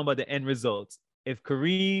we're talking about the end results. If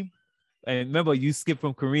Kareem, and remember, you skip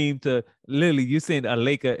from Kareem to Lily, you saying a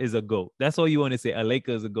Laker is a GOAT. That's all you want to say. A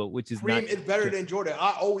Laker is a GOAT, which is Kareem not. Is better than Jordan.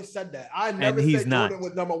 I always said that. I never said Jordan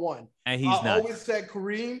was number one. And he's not. I always said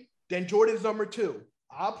Kareem, then Jordan's number two.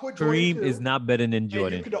 I'll put Jordan Kareem two, is not better than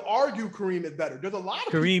Jordan. And you could argue Kareem is better. There's a lot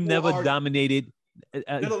of Kareem never dominated.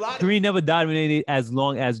 Kareem never dominated as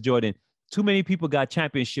long as Jordan. Too many people got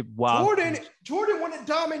championship. Wow. Jordan wouldn't have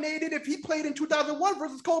dominated if he played in 2001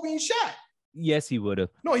 versus Kobe and Shaq. Yes, he would have.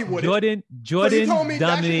 No, he wouldn't. Jordan told me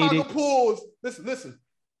dominated. Chicago Bulls. Listen.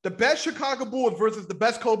 The best Chicago Bulls versus the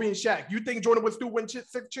best Kobe and Shaq. You think Jordan would still win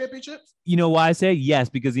 6 championships? You know why I say yes?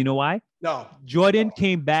 Because you know why? No. Jordan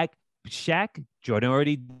came back. Jordan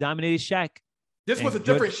already dominated Shaq. This was a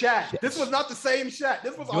different Shaq. This was not the same Shaq.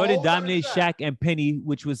 This was Jordan dominated Shaq and Penny,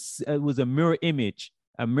 which was a mirror image.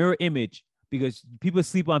 A mirror image. Because people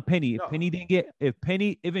sleep on Penny. Even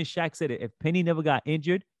Shaq said it. If Penny never got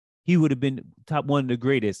injured, he would have been top one of the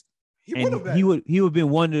greatest. He would have been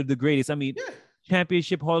one of the greatest. I mean,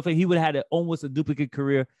 championship Hall of Fame. He would have had almost a duplicate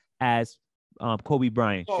career as Kobe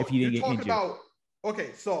Bryant if he didn't get injured.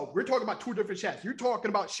 So we're talking about two different Shaqs. You're talking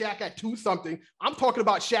about Shaq at 2-something. I'm talking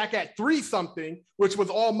about Shaq at 3-something, which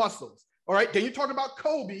was all muscles. All right. Then you're talking about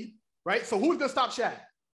Kobe, right? So who's gonna stop Shaq?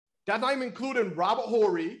 That's not even including Robert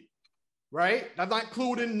Horry, right? That's not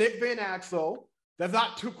including Nick Van Exel. That's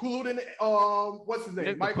not including what's his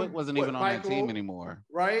name? Michael wasn't even on that team anymore,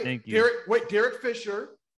 right? Thank you. Derek Fisher.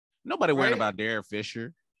 Nobody worried about Derek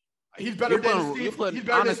Fisher. He's better than Steve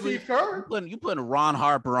Kerr. You putting Ron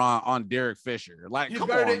Harper on Derek Fisher. Like,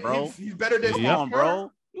 come on, bro. He's better than Steve Kerr.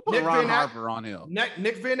 Bro. You put Ron Harper on him.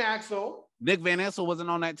 Nick Van Exel. Nick Van Exel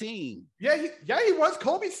wasn't on that team. Yeah, he was.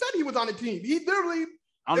 Kobe said he was on the team. He literally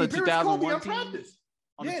on the 2001 team. Practice.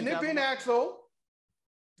 Yeah, Nick Van Exel.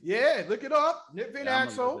 Yeah, look it up. Nick Van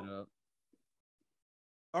Exel.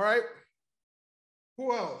 All right.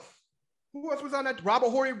 Who else? Who else was on that? Robert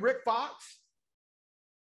Horry, Rick Fox,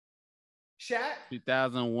 Shaq.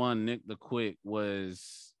 2001, Nick the Quick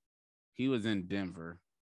was in Denver.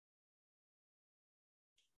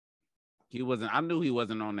 I knew he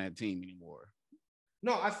wasn't on that team anymore.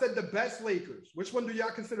 No, I said the best Lakers. Which one do y'all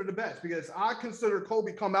consider the best? Because I consider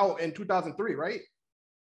Kobe come out in 2003, right?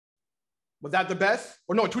 Was that the best?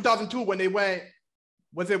 Or no, 2002 when they went,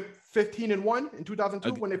 was it 15-1 in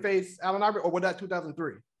 2002 when they faced Allen Iverson, or was that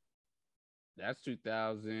 2003? That's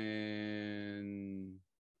 2000.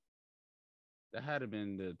 That had to have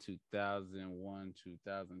been the 2001,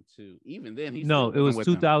 2002. Even then, it was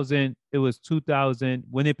 2000. It was 2000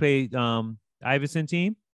 when they played Iverson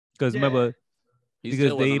team. Because remember,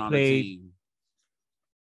 because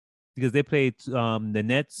they played the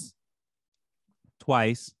Nets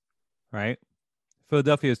twice, right?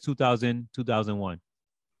 Philadelphia is 2000, 2001.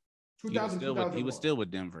 2000, he was still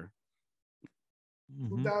with Denver.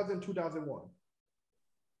 2000, 2001.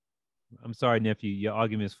 I'm sorry, nephew. Your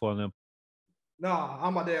argument is falling up. No,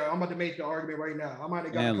 I'm about to make the argument right now. I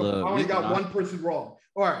only got one person wrong.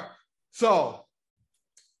 All right. So,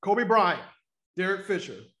 Kobe Bryant, Derek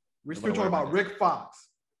Fisher. We're still talking about Rick Fox.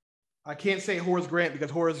 I can't say Horace Grant because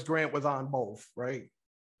Horace Grant was on both, right?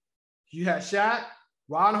 You had Shaq,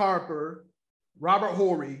 Ron Harper, Robert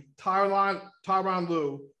Horry, Tyronn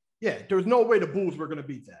Lue. Yeah, there was no way the Bulls were going to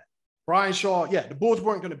beat that. Brian Shaw, the Bulls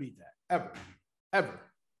weren't going to beat that ever.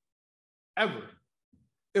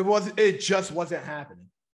 It just wasn't happening.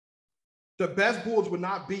 The best Bulls were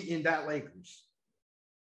not beating that Lakers.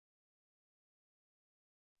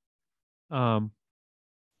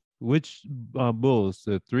 Which Bulls?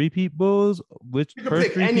 The three-peat Bulls? Which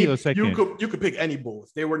first three-peat or second? You could pick any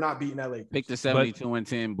Bulls. They were not beating that Lakers. Pick the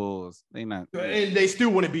 72-10 Bulls. And they still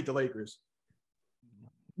wouldn't beat the Lakers.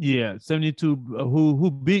 Yeah, 72. Who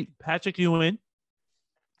beat Patrick Ewing,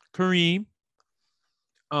 Kareem?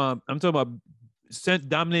 I'm talking about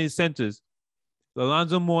dominated centers.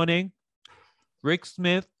 Alonzo Mourning, Rick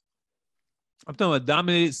Smith, I'm talking about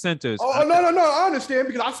dominated centers. Oh, no. I understand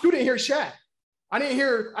because I still didn't hear Shaq. I didn't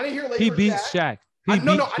hear Lakers. He beat Shaq. I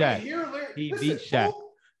didn't hear Larry. He beat Shaq.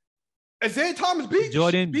 Isaiah Thomas beat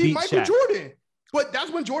Michael Shaq. Jordan. But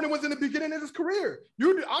that's when Jordan was in the beginning of his career.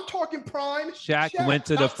 I'm talking prime. Shaq went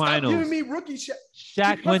to the finals. Stop giving me rookie Shaq.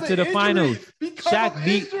 Shaq went to the finals. Shaq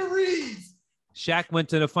beat injuries. Shaq went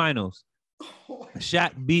to the finals.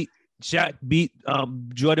 Shaq beat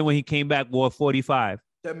Jordan when he came back, wore 45.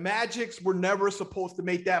 The Magics were never supposed to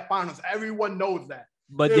make that finals. Everyone knows that.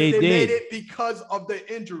 But they did. Made it because of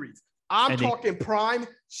the injuries. I'm talking prime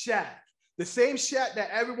Shaq. The same Shaq that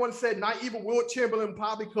everyone said not even Wilt Chamberlain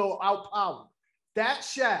probably could outpower. That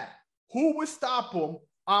Shaq, who would stop him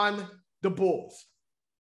on the Bulls?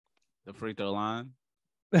 The free throw line.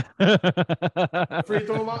 Free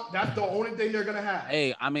throw line. That's the only thing they're gonna have.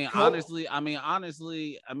 Hey, honestly, in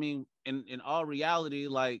all reality,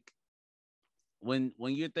 like when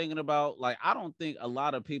you're thinking about, like, I don't think a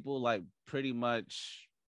lot of people, like, pretty much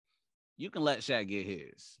you can let Shaq get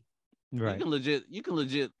his. Right. You can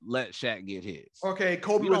legit let Shaq get his. Okay,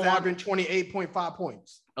 Kobe was averaging 28.5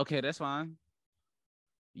 points. Okay, that's fine.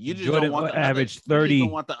 You just Jordan don't want the average 30 you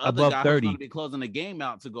don't want the other above guy 30. who's going to be closing the game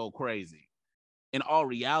out to go crazy. In all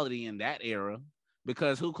reality, in that era,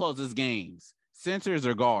 because who closes games? Centers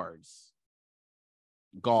or guards?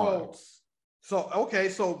 Guards.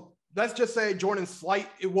 So let's just say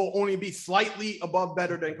it will only be slightly above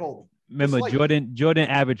better than Kobe. Remember, Jordan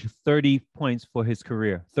averaged 30 points for his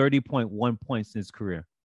career, 30.1 points in his career.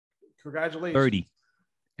 Congratulations. 30.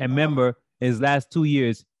 And remember, his last 2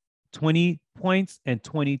 years, 20 points and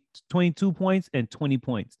 22 points and 20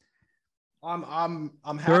 points. I'm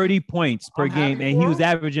happy. 30 points per game, and he was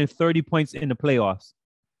averaging 30 points in the playoffs.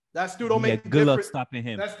 That still don't make good luck stopping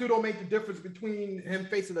him. That still don't make the difference between him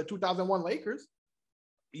facing the 2001 Lakers.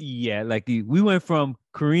 Yeah, like we went from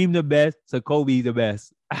Kareem the best to Kobe the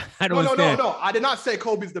best. I don't understand. No. I did not say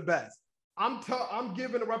Kobe's the best. I'm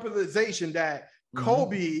giving a representation that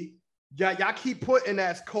Kobe, y'all keep putting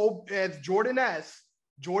as Kobe, as Jordan S,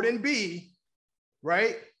 Jordan B,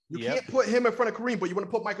 right? You can't put him in front of Kareem, but you want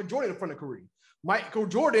to put Michael Jordan in front of Kareem. Michael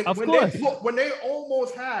Jordan, when they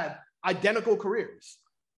almost had identical careers.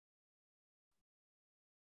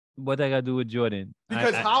 What I gotta do with Jordan?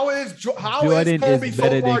 Because how is Kobe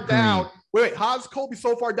so far down? Wait, how's Kobe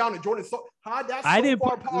so far down and Jordan far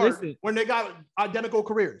apart when they got identical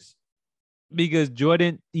careers? Because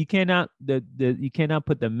Jordan, you cannot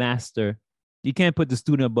put the master, you can't put the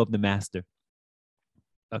student above the master.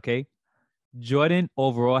 Okay, Jordan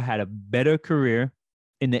overall had a better career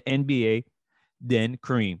in the NBA than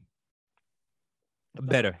Kareem.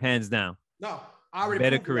 Better, hands down. No, I already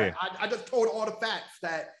better career. I just told all the facts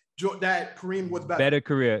that Kareem was better. Better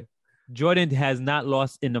career. Jordan has not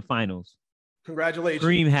lost in the finals. Congratulations.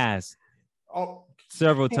 Kareem has.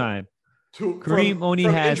 Several times. Kareem only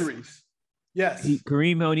has injuries. Yes.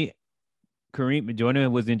 Jordan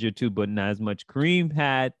was injured too, but not as much.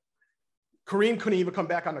 Kareem couldn't even come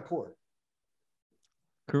back on the court.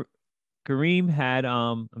 Kareem had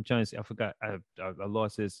I'm trying to say, I forgot. I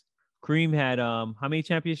lost this. Kareem had how many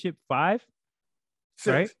championships? 5?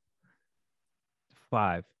 6. Right?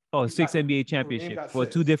 5. Oh, 6 NBA championships for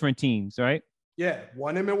 2 different teams, right? Yeah,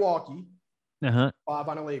 1 in Milwaukee. 5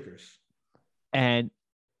 on the Lakers. And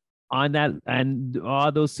on that, and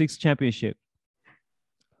all those 6 championships.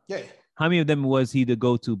 Yeah. How many of them was he the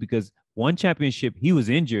go-to? Because 1 championship, he was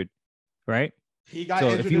injured, right? He got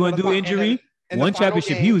injured. If you want to do injury, 1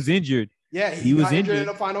 championship, he was injured. Yeah, he was injured in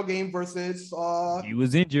the final game versus he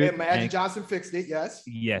was injured. Magic Johnson fixed it, yes.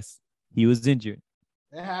 Yes, he was injured.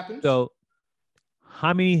 It happens. So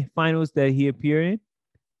how many finals that he appeared in?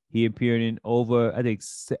 He appeared in over, I think,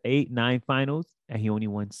 8, 9 finals, and he only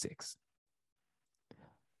won 6.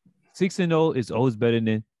 6-0 is always better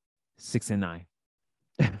than 6-9,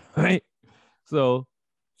 right? So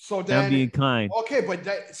then, I'm being kind. Okay, but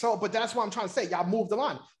that's what I'm trying to say. Y'all moved the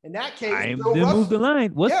line. In that case, I moved the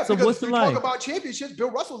line. What's the line? Talk about championships. Bill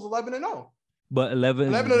Russell's 11-0. But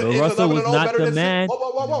Bill Russell was not the man.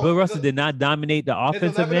 Bill Russell did not dominate the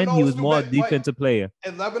offensive end. He was more a defensive player.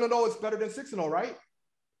 11-0 is better than 6-0, right?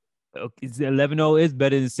 11-0 is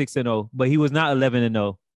better than 6-0, but he was not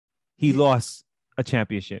 11-0. He lost a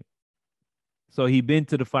championship. So he been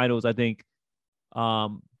to the finals, I think,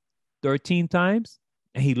 13 times,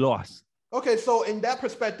 and he lost. Okay, so in that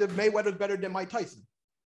perspective, Mayweather's better than Mike Tyson.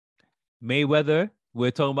 Mayweather,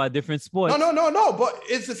 we're talking about different sports. No, but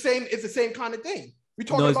it's the same kind of thing. We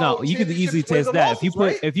talking it's about not. You could easily test that.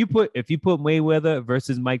 If you put Mayweather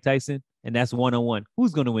versus Mike Tyson, and that's 1-on-1,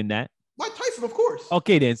 who's gonna win that? Mike Tyson, of course.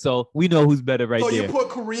 Okay, then. So we know who's better there. So you put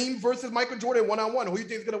Kareem versus Michael Jordan 1-on-1. Who do you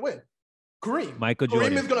think is gonna win? Kareem. Michael Kareem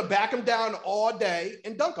Jordan. is going to back him down all day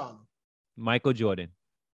and dunk on him. Michael Jordan.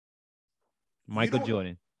 Michael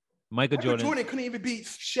Jordan. Michael Jordan couldn't even beat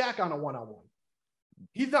Shaq on a one-on-one.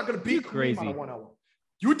 He's not going to beat Kareem on a one-on-one.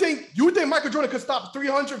 You think Michael Jordan could stop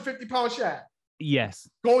 350-pound Shaq? Yes.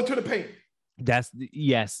 Going to the paint.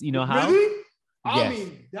 Yes. You know how? Really? Yes. I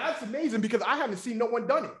mean, that's amazing because I haven't seen no one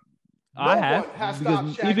done it. I have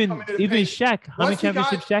because even Shaq. How many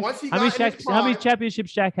championships Shaq? How many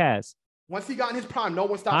championships Shaq has? Once he got in his prime, no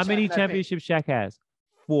one stopped. How many championships Shaq has?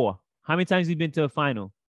 4. How many times he been to a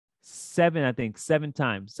final? 7, I think. 7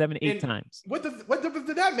 times. 7, 8 times. What difference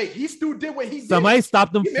did that make? He still did what he did. Somebody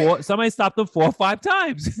stopped him 4 or 5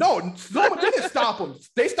 times. No one didn't stop him.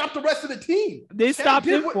 They stopped the rest of the team. They stopped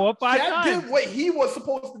him 4 or 5 times. Shaq did what he was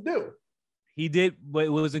supposed to do. He did, but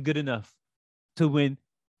it wasn't good enough to win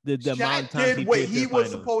the amount of times did what he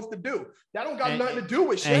was supposed to do. That don't got nothing to do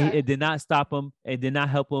with Shaq. And it did not stop him. It did not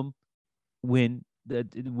help him win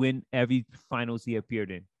every finals he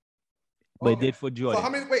appeared in. But it did for Jordan. So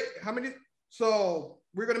how many? So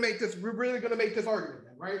we're really gonna make this argument,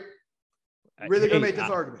 then, right? Really gonna make this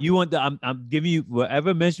argument. You want I'm giving you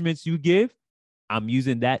whatever measurements you give. I'm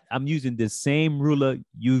using that. I'm using the same ruler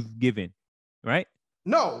you've given, right?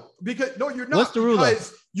 No, because you're not. What's the ruler?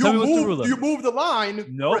 You move the line.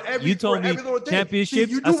 No, you told me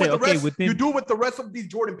championships. I say okay. You do what the rest of these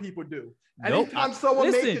Jordan people do. Anytime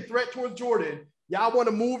someone makes a threat towards Jordan, y'all want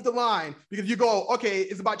to move the line because you go, okay,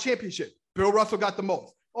 it's about championship. Bill Russell got the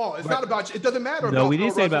most. Oh, it's not about. It doesn't matter. No, we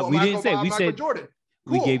didn't say about. We didn't say. We said Jordan.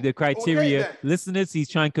 Cool. We gave the criteria. Okay, listeners, he's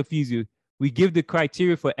trying to confuse you. We give the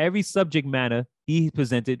criteria for every subject matter he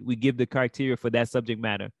presented. We give the criteria for that subject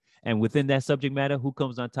matter. And within that subject matter, who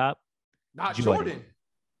comes on top? Not Jordan.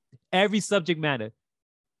 Every subject matter.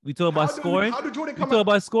 We talk about scoring. How did Jordan come we talk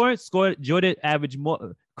about scoring. Jordan averaged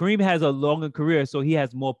more. Kareem has a longer career, so he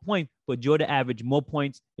has more points. But Jordan averaged more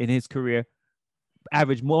points in his career.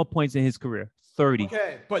 30.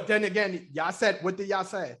 Okay, but then again, y'all said, what did y'all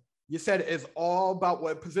say? You said it's all about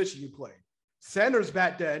what position you play. Centers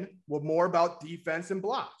back then were more about defense and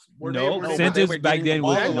blocks. Centers back then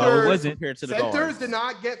wasn't. Centers did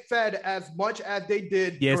not get fed as much as they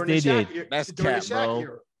did. Yes, during they the did. That's cap,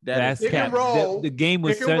 bro. That's cap. The game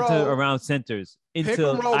was centered around centers until pick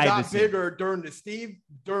and roll Iverson. got bigger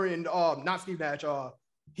during not Steve Nash.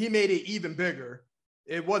 He made it even bigger.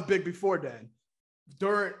 It was big before then.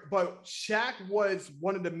 But Shaq was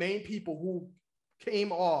one of the main people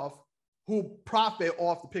who profit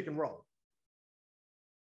off the pick and roll.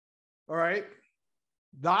 All right.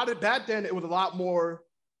 Back then, it was a lot more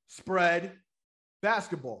spread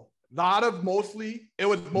basketball. Mostly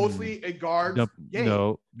a guard game.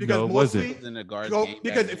 No, it wasn't.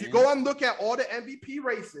 Because if you go and look at all the MVP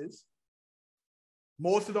races,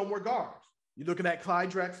 most of them were guards. You're looking at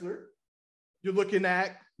Clyde Drexler. You're looking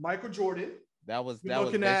at Michael Jordan. That was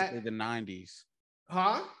basically the 90s.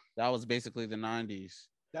 Huh? That was basically the 90s.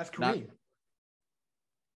 That's Kareem.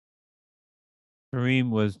 Kareem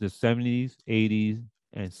was the 70s, 80s,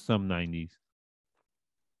 and some 90s.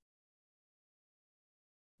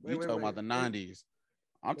 You talking about the 90s.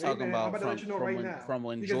 I'm talking about from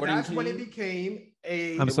when Jordan that's when it became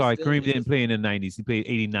a. I'm sorry, Kareem didn't play in the 90s. He played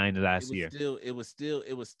 89 last year. It was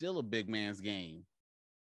still a big man's game.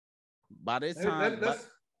 By this time,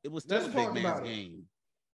 it was still a big man's game.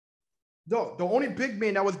 No, the only big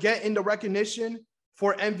man that was getting the recognition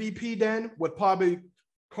for MVP then was probably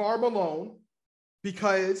Karl Malone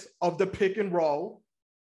because of the pick and roll,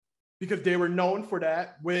 because they were known for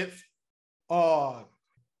that with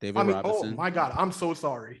David Robinson. Oh my God, I'm so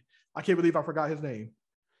sorry. I can't believe I forgot his name.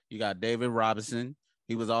 You got David Robinson.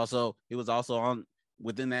 He was also on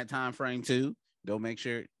within that time frame too. Don't make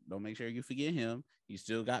sure you forget him. You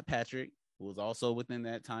still got Patrick, who was also within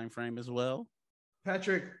that time frame as well.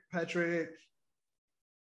 Patrick. Hakeem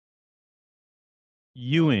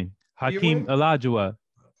Olajuwon.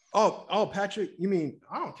 Oh, Patrick. You mean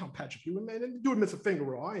I don't count Patrick Ewing, man. The dude missed a finger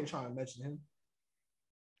roll. I ain't trying to mention him.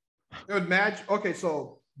 It was Magic. Okay,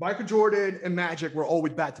 so Michael Jordan and Magic were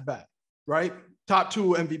always back to back, right? Top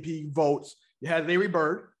 2 MVP votes. You had Larry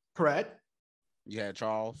Bird, correct? You had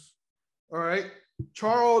Charles. All right.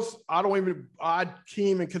 Charles, I can't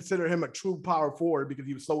even consider him a true power forward because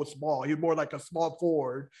he was so small. He was more like a small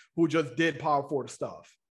forward who just did power forward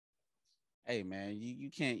stuff. Hey man, you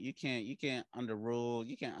can't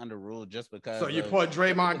underrule just because. So you put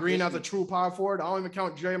Draymond Green as a true power forward? I don't even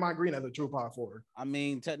count Draymond Green as a true power forward. I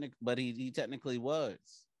mean, but he technically was.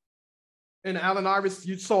 And Allen Iverson,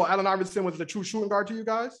 you saw Allen Iverson was the true shooting guard to you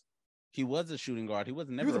guys? He was a shooting guard. He was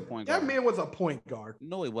never a point guard. That man was a point guard.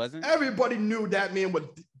 No, he wasn't. Everybody knew that man was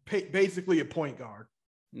basically a point guard.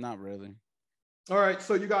 Not really. All right,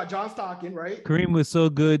 so you got John Stockton, right? Kareem was so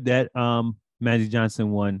good that Magic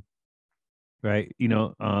Johnson won, right?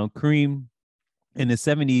 Kareem in the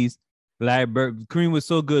 70s, Larry Bird. Kareem was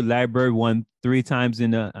so good. Larry Bird won 3 times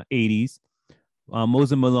in the 80s.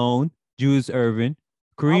 Moses Malone, Julius Erving.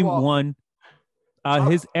 Kareem won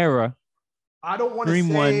his era. I don't want to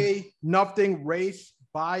say nothing race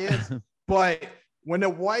bias, but when a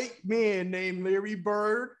white man named Larry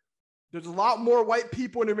Bird, there's a lot more white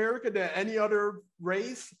people in America than any other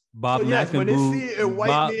race. Bob McAdoo. When they see a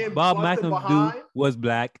white man Bob McAdoo was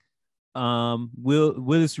black.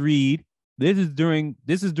 Willis Reed. This is during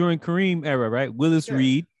Kareem era, right? Willis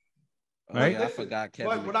Reed. Right? Yeah, I forgot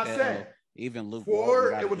Kevin. But what I said, even Luke.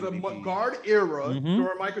 It was a guard era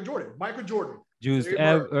during Michael Jordan. Julius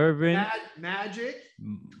Erving, Magic,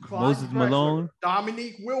 Moses Malone,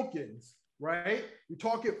 Dominique Wilkins, right? You're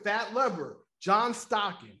talking Fat Lever, John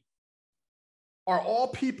Stockton, are all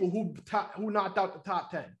people who knocked out the top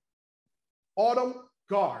 10. All them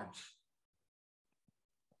guards.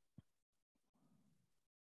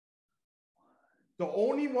 The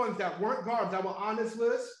only ones that weren't guards that were on this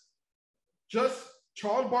list, just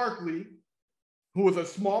Charles Barkley, who was a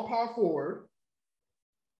small power forward.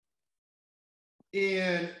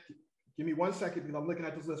 And give me 1 second because I'm looking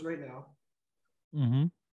at this list right now. Mm-hmm.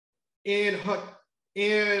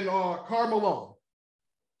 And Karl Malone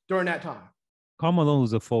during that time. Karl Malone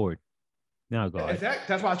was a forward. Now guard. That's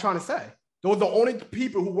what I was trying to say. Those are the only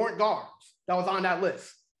people who weren't guards that was on that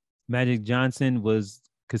list. Magic Johnson was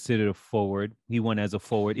considered a forward. He won as a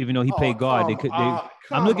forward, even though he played guard.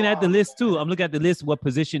 I'm looking at the list too. I'm looking at the list. What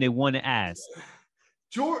position they wanted as?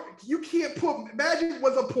 George, you can't put Magic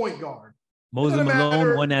was a point guard. Moses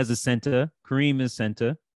Malone won as a center. Kareem is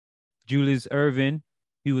center. Julius Erving,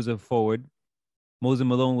 he was a forward. Moses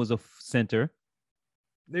Malone was a center.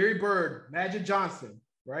 Larry Bird, Magic Johnson,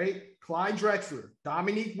 right? Clyde Drexler,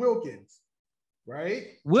 Dominique Wilkins, right?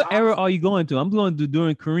 What era are you going to? I'm going to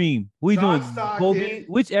during Kareem. What are you doing? Kobe?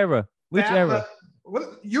 Which era?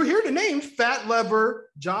 You hear the names, Fat Lever,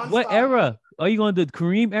 John What Stockton. Era? Are you going to the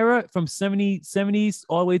Kareem era from 70s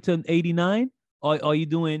all the way to 89? Or are you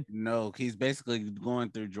doing? No, he's basically going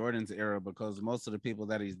through Jordan's era because most of the people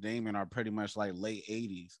that he's naming are pretty much like late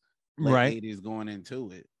 80s. Late 80s going into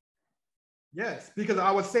it. Yes, because I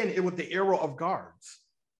was saying it was the era of guards.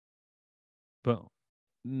 But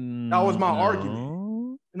that was my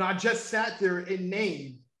argument. And I just sat there and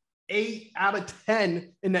named 8 out of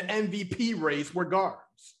 10 in the MVP race were guards.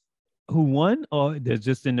 Who won? Or they're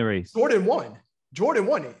just in the race? Jordan won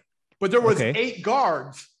it. But there was 8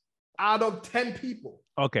 guards out of 10 people.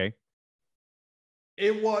 Okay.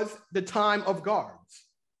 It was the time of guards.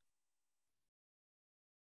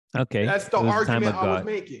 Okay. That's the argument I was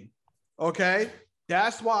making. Okay.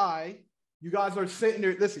 That's why you guys are sitting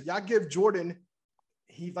there. Listen, y'all give Jordan,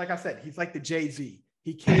 he's like I said, he's like the Jay-Z.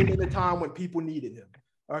 He came in a time when people needed him.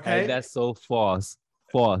 Okay. Hey, that's so false.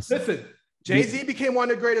 Listen, Jay-Z became one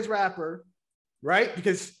of the greatest rappers, right?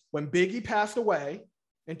 Because when Biggie passed away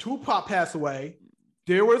and Tupac passed away,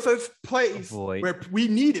 there was a place where we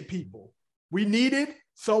needed people. We needed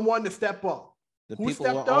someone to step up. The people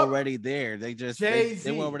were already there. They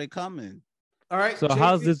were already coming. All right. So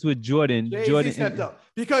how's this with Jordan? Jordan stepped up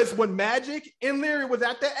because when Magic and Larry was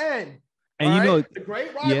at the end, and you know the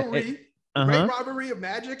great rivalry, great rivalry of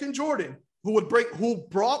Magic and Jordan, who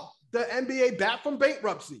brought the NBA back from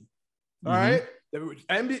bankruptcy. All right. The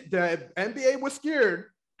NBA was scared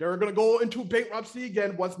they were going to go into bankruptcy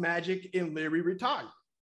again once Magic and Larry retired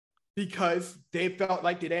because they felt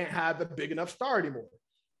like they didn't have a big enough star anymore.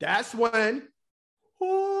 That's when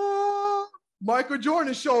Michael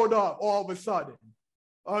Jordan showed up all of a sudden.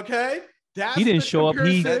 Okay? He didn't show up.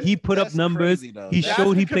 He put up numbers. He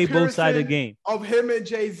showed he played both sides of the game. Of him and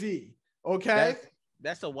Jay-Z. Okay?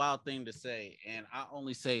 That's a wild thing to say. And I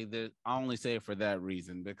only say it for that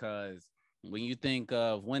reason because when you think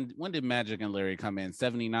of when did Magic and Larry come in?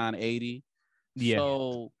 79, 80? Yeah.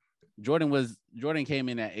 So Jordan came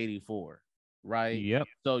in at 84, right? Yep.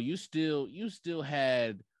 So you still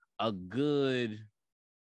had a good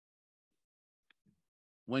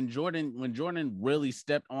when Jordan really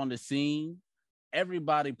stepped on the scene,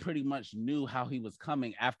 everybody pretty much knew how he was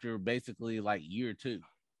coming after basically like year 2.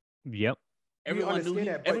 Yep. Everyone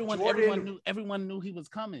knew he was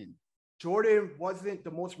coming. Jordan wasn't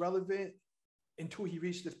the most relevant until he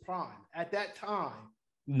reached his prime. At that time.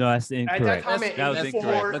 No, that's incorrect. At that time, that was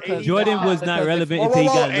incorrect. Jordan was not relevant until he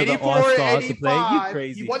got another All-Star to play. You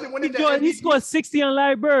crazy. He wasn't winning the He scored 60 on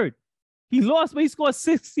Larry Bird. He lost, but he scored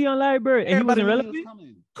 60 on Larry Bird, and he wasn't relevant.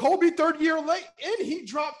 Kobe, third year late, and he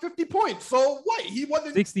dropped 50 points. So what? He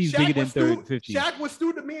wasn't. 60 is bigger than 50. Shaq was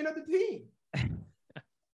still the man of the team.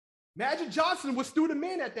 Magic Johnson was still the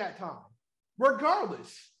man at that time.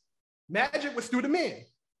 Regardless, Magic was still the man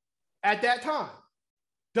at that time.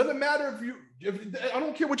 Doesn't matter I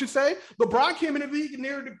don't care what you say. LeBron came in the league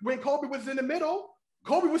when Kobe was in the middle.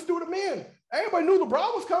 Kobe was still the man. Everybody knew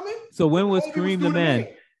LeBron was coming. So when was Kareem the man?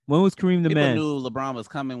 When was Kareem the man? People knew LeBron was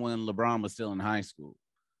coming when LeBron was still in high school.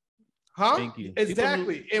 Huh? Thank you.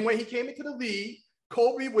 Exactly. And when he came into the league,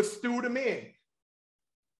 Kobe was still the man.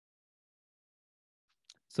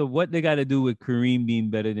 So what they got to do with Kareem being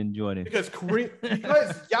better than Jordan? Because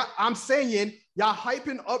I'm saying y'all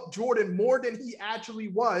hyping up Jordan more than he actually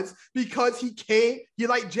was because he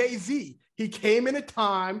like Jay-Z. He came in a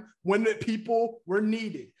time when the people were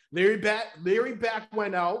needed. Larry Back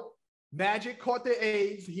went out. Magic caught the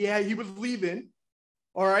AIDS. He was leaving.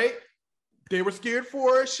 All right. They were scared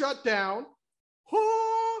for a shutdown.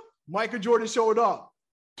 Michael Jordan showed up.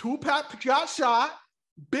 Tupac got shot.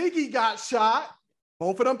 Biggie got shot.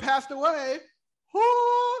 Both of them passed away.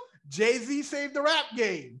 Jay-Z saved the rap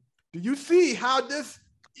game. Do you see how this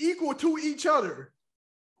equal to each other?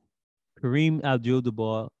 Kareem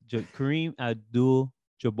Abdul-Jabbar,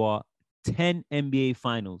 10 NBA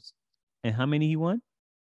finals. And how many he won?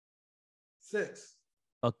 6.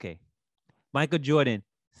 Okay. Michael Jordan,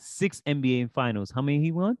 6 NBA finals. How many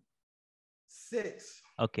he won? 6.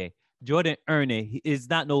 Okay. Jordan earned it. It's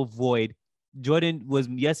not no void. Jordan was,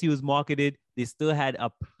 yes, he was marketed. They still had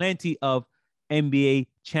plenty of NBA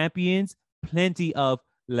champions, plenty of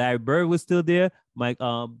Larry Bird was still there.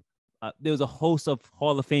 There was a host of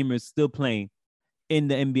Hall of Famers still playing in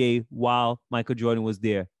the NBA while Michael Jordan was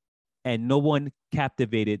there. And no one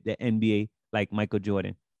captivated the NBA like Michael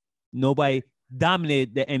Jordan. Nobody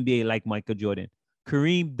dominated the NBA like Michael Jordan.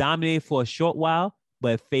 Kareem dominated for a short while,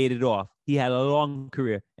 but faded off. He had a long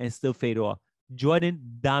career and still faded off. Jordan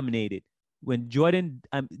dominated. When Jordan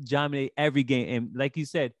dominated every game, and like you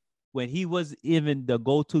said, when he was even the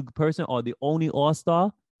go-to person or the only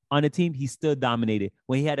all-star on the team, he still dominated.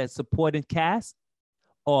 When he had a supporting cast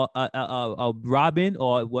or a Robin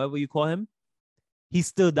or whatever you call him, he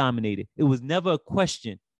still dominated. It was never a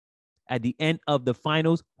question at the end of the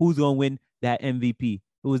finals who's going to win that MVP.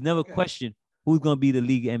 It was never a question who's going to be the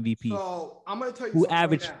league MVP. So I'm going to tell you who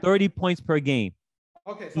averaged right 30 points per game.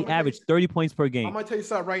 Okay, so he averaged 30 points per game. I'm going to tell you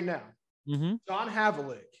something right now. Mm-hmm. John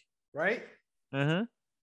Havlicek, right? Uh-huh.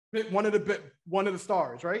 One of the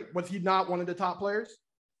stars, right? Was he not one of the top players?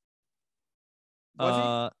 Was he?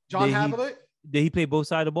 John Havlicek? Did he play both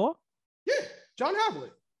sides of the ball? Yeah, John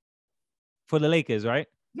Havlicek. For the Lakers, right?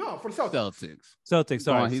 No, for the Celtics. Celtics,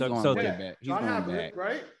 sorry. He's going Celtics. back. John Havlicek,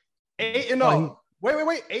 right? 8-0.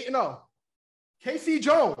 Wait. 8-0. KC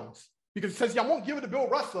Jones, because since y'all won't give it to Bill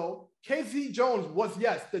Russell, KC Jones was,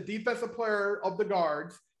 yes, the defensive player of the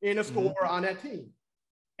guards and a scorer on that team.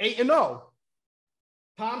 8-0.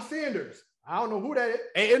 Tom Sanders. I don't know who that is.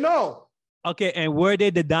 8-0. Okay, and were they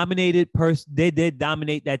the dominated person? They did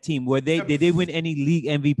dominate that team. Did they win any league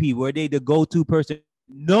MVP? Were they the go-to person?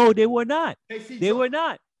 No, they were not. They were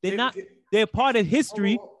not. They're part of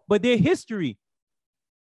history, but they're history.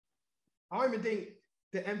 I don't even think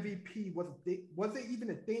the MVP was it even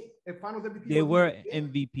a thing? A Finals MVP? They were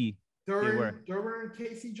MVP. During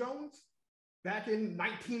KC Jones back in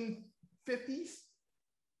 1950s.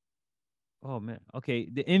 Oh man. Okay,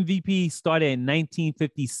 the MVP started in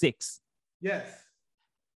 1956. Yes.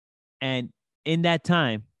 And in that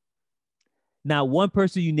time, now one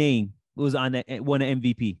person you name was on that won an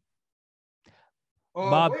MVP.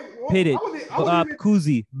 Bob Pettit, Bob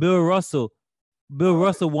Cousy, Bill Russell. Bill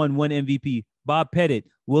Russell won one MVP. Bob Pettit,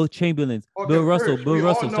 Will Chamberlain, Bill Russell. Bill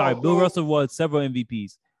Russell won several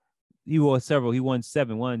MVPs. He won several. He won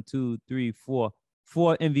 7. 1, 2, 3, 4.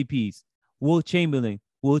 4 MVPs. Will Chamberlain,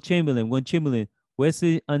 Wesley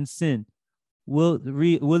Unsin,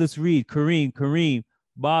 Willis Reed, Kareem,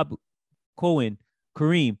 Bob Cohen,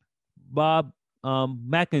 Kareem, Bob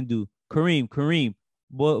McAdoo, Kareem,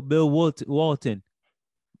 Bill Walton,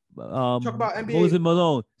 talk about NBA. Moses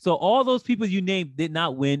Malone. So all those people you named did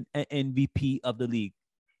not win an MVP of the league.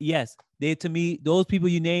 Yes, to me, those people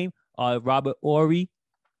you name are Robert Horry,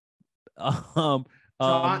 John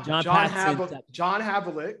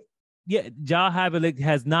Havlicek. Yeah, John Havlicek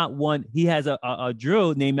has not won. He has a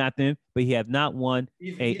drill named after him, but he has not won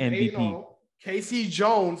an MVP. KC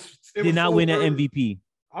Jones did not win an MVP.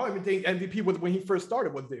 I don't even think MVP was when he first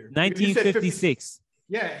started was there. 1956.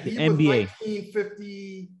 Yeah, he was NBA.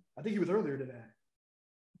 1950. I think he was earlier than that.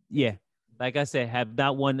 Yeah, like I said, have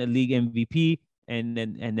not won a league MVP, and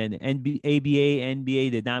then ABA,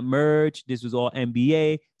 NBA did not merge. This was all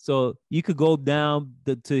NBA. So you could go down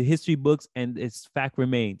to history books, and its fact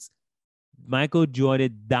remains: Michael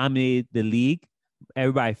Jordan dominated the league.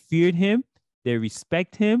 Everybody feared him. They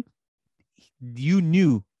respect him. You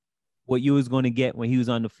knew what you was going to get when he was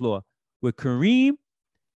on the floor. With Kareem,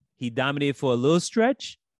 he dominated for a little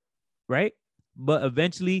stretch, right? But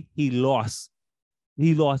eventually he lost.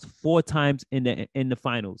 He lost 4 times in the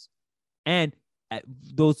finals. And at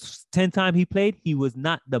those 10 times he played, he was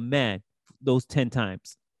not the man those 10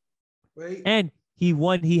 times. Right. And he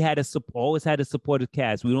won. He had always had a supportive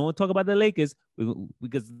cast. We don't want to talk about the Lakers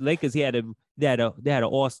because the Lakers, they had an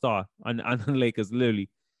all-star on the Lakers, literally,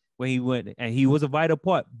 when he went, and he was a vital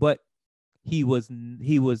part, but he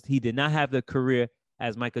did not have the career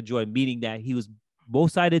as Michael Jordan, meaning that he was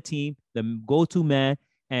both sides of the team, the go-to man.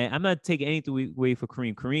 And I'm not taking anything away for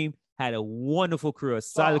Kareem. Kareem had a wonderful career, a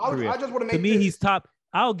solid career. I just want to make to me, he's top.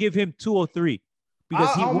 I'll give him 2 or 3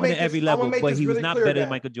 because he won at every level, but he was not better than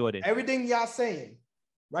Michael Jordan. Everything y'all saying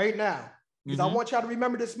right now, because I want y'all to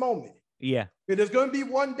remember this moment. Yeah. There's going to be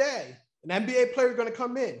one day an NBA player is going to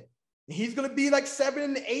come in, and he's going to be like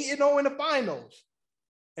 7-8-0 in the finals.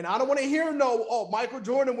 And I don't want to hear him know, oh, Michael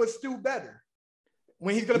Jordan was still better.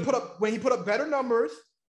 When he's going to put up better numbers,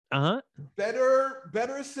 better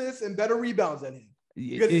assists and better rebounds than him.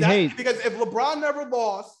 Because if LeBron never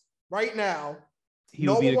lost right now,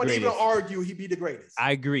 no one would even argue he'd be the greatest.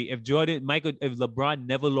 I agree. If LeBron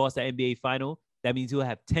never lost the NBA final, that means he'll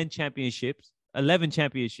have 10 championships, 11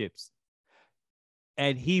 championships.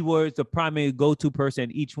 And he was the primary go-to person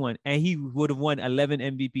in each one. And he would have won 11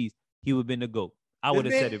 MVPs. He would have been the GOAT. I would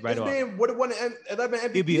have said it right off. This man would have won 11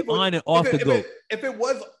 MVPs. He'd be on and off the GOAT. If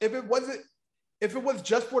it was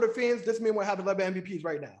just for the fans, this man would have 11 MVPs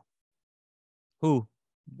right now. Who?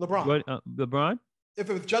 LeBron. LeBron? If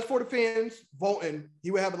it was just for the fans voting,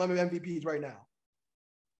 he would have 11 MVPs right now.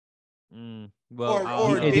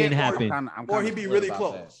 Well, it didn't happen. Or he'd be really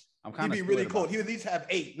close. He'd be really close. He would at least have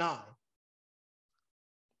 8, 9.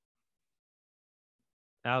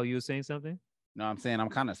 Al, you were saying something? No, I'm saying I'm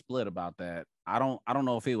kind of split about that. I don't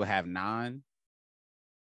know if he would have 9,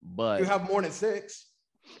 but you have more than 6.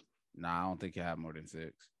 Nah, I don't think you have more than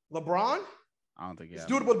 6. LeBron? I don't think you have.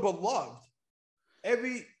 This dude was beloved.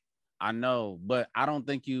 I know, but I don't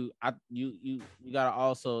think you gotta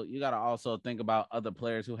also think about other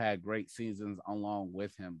players who had great seasons along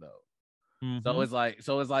with him though. Mm-hmm.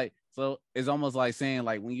 So it's almost like saying,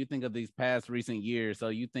 like, when you think of these past recent years, so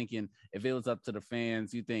you thinking if it was up to the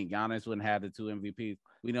fans, you think Giannis wouldn't have the 2 MVPs.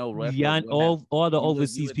 We know all the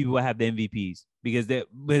overseas people would have the MVPs because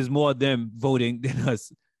there's more of them voting than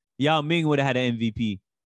us. Yao Ming would have had an MVP.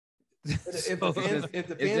 If the fans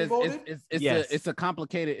voted, it's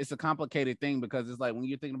a complicated thing because it's like when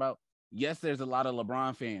you're thinking about, yes, there's a lot of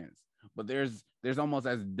LeBron fans, but there's almost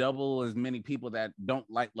as double as many people that don't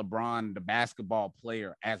like LeBron, the basketball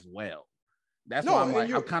player, as well. That's why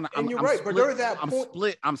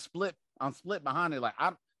I'm split behind it.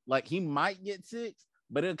 Like he might get 6,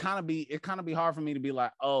 but it kind of be hard for me to be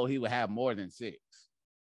like, oh, he would have more than 6.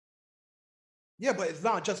 Yeah, but it's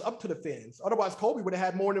not just up to the fans. Otherwise, Kobe would have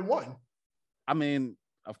had more than 1. I mean,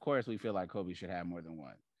 of course, we feel like Kobe should have more than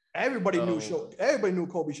 1. Everybody knew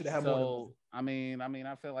Kobe should have had more than 1. I mean,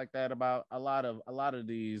 I feel like that about a lot of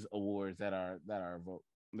these awards that are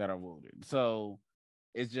voted. So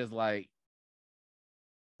it's just like,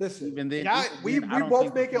 listen, even then, we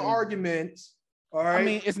both making arguments. All right. I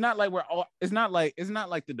mean, it's not like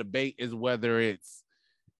the debate is whether it's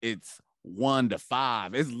 1 to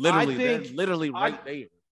 5. It's literally right there.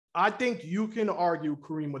 I think you can argue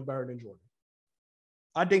Kareem was better than Jordan.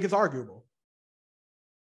 I think it's arguable.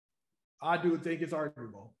 I do think it's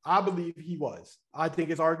arguable. I believe he was. I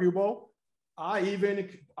think it's arguable. I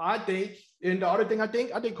think, and the other thing I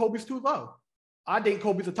think Kobe's too low. I think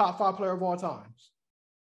Kobe's a top 5 player of all times.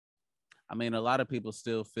 I mean, a lot of people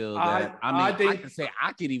still feel that.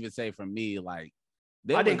 I could even say for me, like,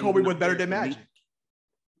 I think Kobe was better than Magic.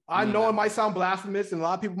 I know it might sound blasphemous, and a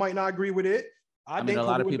lot of people might not agree with it. I think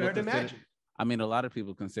Kobe was better than Magic. I mean, a lot of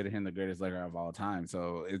people consider him the greatest Laker of all time.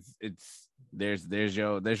 So there's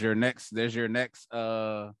your next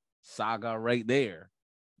saga right there.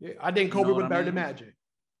 Yeah, I think Kobe was better than Magic.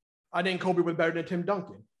 I think Kobe was better than Tim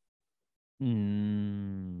Duncan.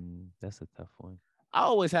 That's a tough one. I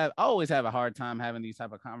always have a hard time having these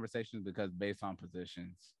type of conversations because based on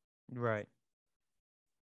positions. Right.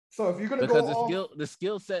 So if you're gonna the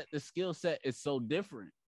skill set is so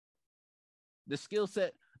different. The skill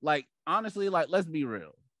set, like, honestly, like, let's be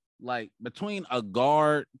real. Like, between a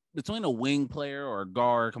wing player or a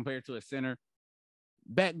guard compared to a center,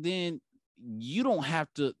 back then,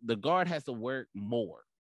 the guard has to work more.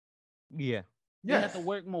 Yeah. They have to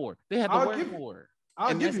work more. They have to work more.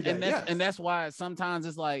 And that's why sometimes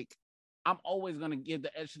it's like, I'm always going to give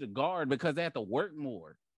the edge to the guard because they have to work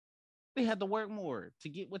more. They have to work more to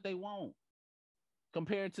get what they want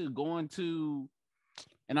compared to going to,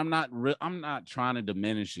 and I'm not trying to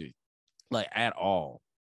diminish it like at all,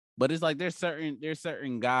 but it's like there's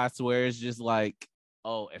certain guys where it's just like,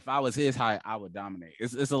 oh, if I was his height, I would dominate.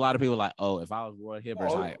 It's a lot of people like, oh, if I was Roy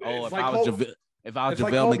Hibbert's height, oh, if I was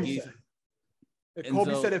JaVale McGee. If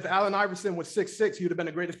Kobe said if Allen Iverson was 6'6", he would have been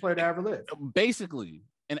the greatest player to ever live. Basically,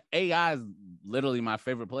 and AI is literally my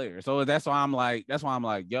favorite player. So that's why I'm like,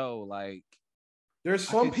 yo, like. There's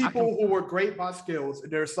some people who were great by skills,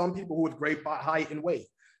 and there are some people who were great by height and weight.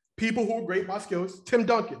 People who were great by skills, Tim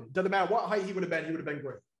Duncan, doesn't matter what height he would have been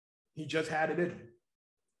great. He just had it in him.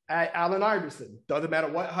 Allen Iverson, doesn't matter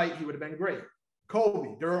what height, he would have been great.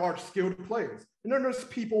 Kobe, there are skilled players. And then there's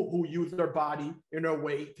people who use their body and their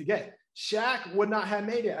weight to get. Shaq would not have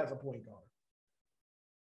made it as a point guard.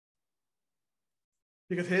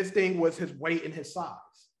 Because his thing was his weight and his size.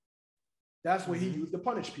 That's what he used to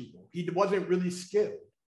punish people. He wasn't really skilled.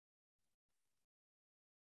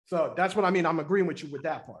 So that's what I mean. I'm agreeing with you with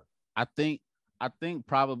that part. I think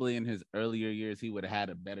probably in his earlier years, he would have had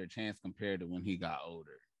a better chance compared to when he got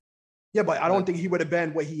older. Yeah, but I don't think he would have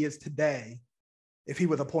been what he is today if he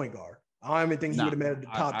was a point guard. I don't even think he would have been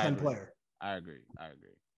a top 10 player. I agree.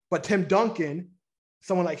 But Tim Duncan,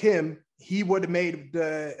 someone like him, he would have made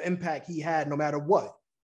the impact he had no matter what,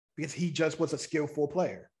 because he just was a skillful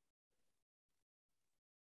player.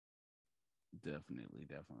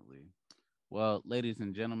 Definitely. Well, ladies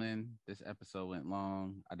and gentlemen, this episode went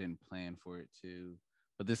long. I didn't plan for it to,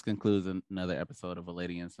 but this concludes another episode of A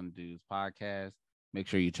Lady and Some Dudes podcast. Make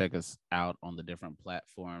sure you check us out on the different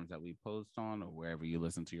platforms that we post on or wherever you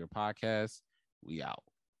listen to your podcast. We out.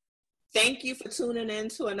 Thank you for tuning in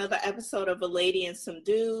to another episode of A Lady and Some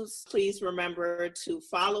Dudes. Please remember to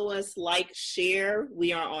follow us, like, share.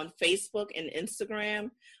 We are on Facebook and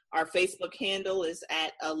Instagram. Our Facebook handle is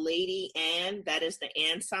at A Lady and, that is the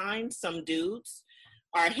and sign, Some Dudes.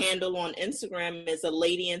 Our handle on Instagram is A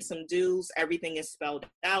Lady and Some Dudes. Everything is spelled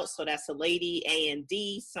out. So that's A Lady, A and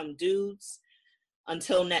D, Some Dudes.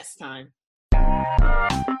 Until next time.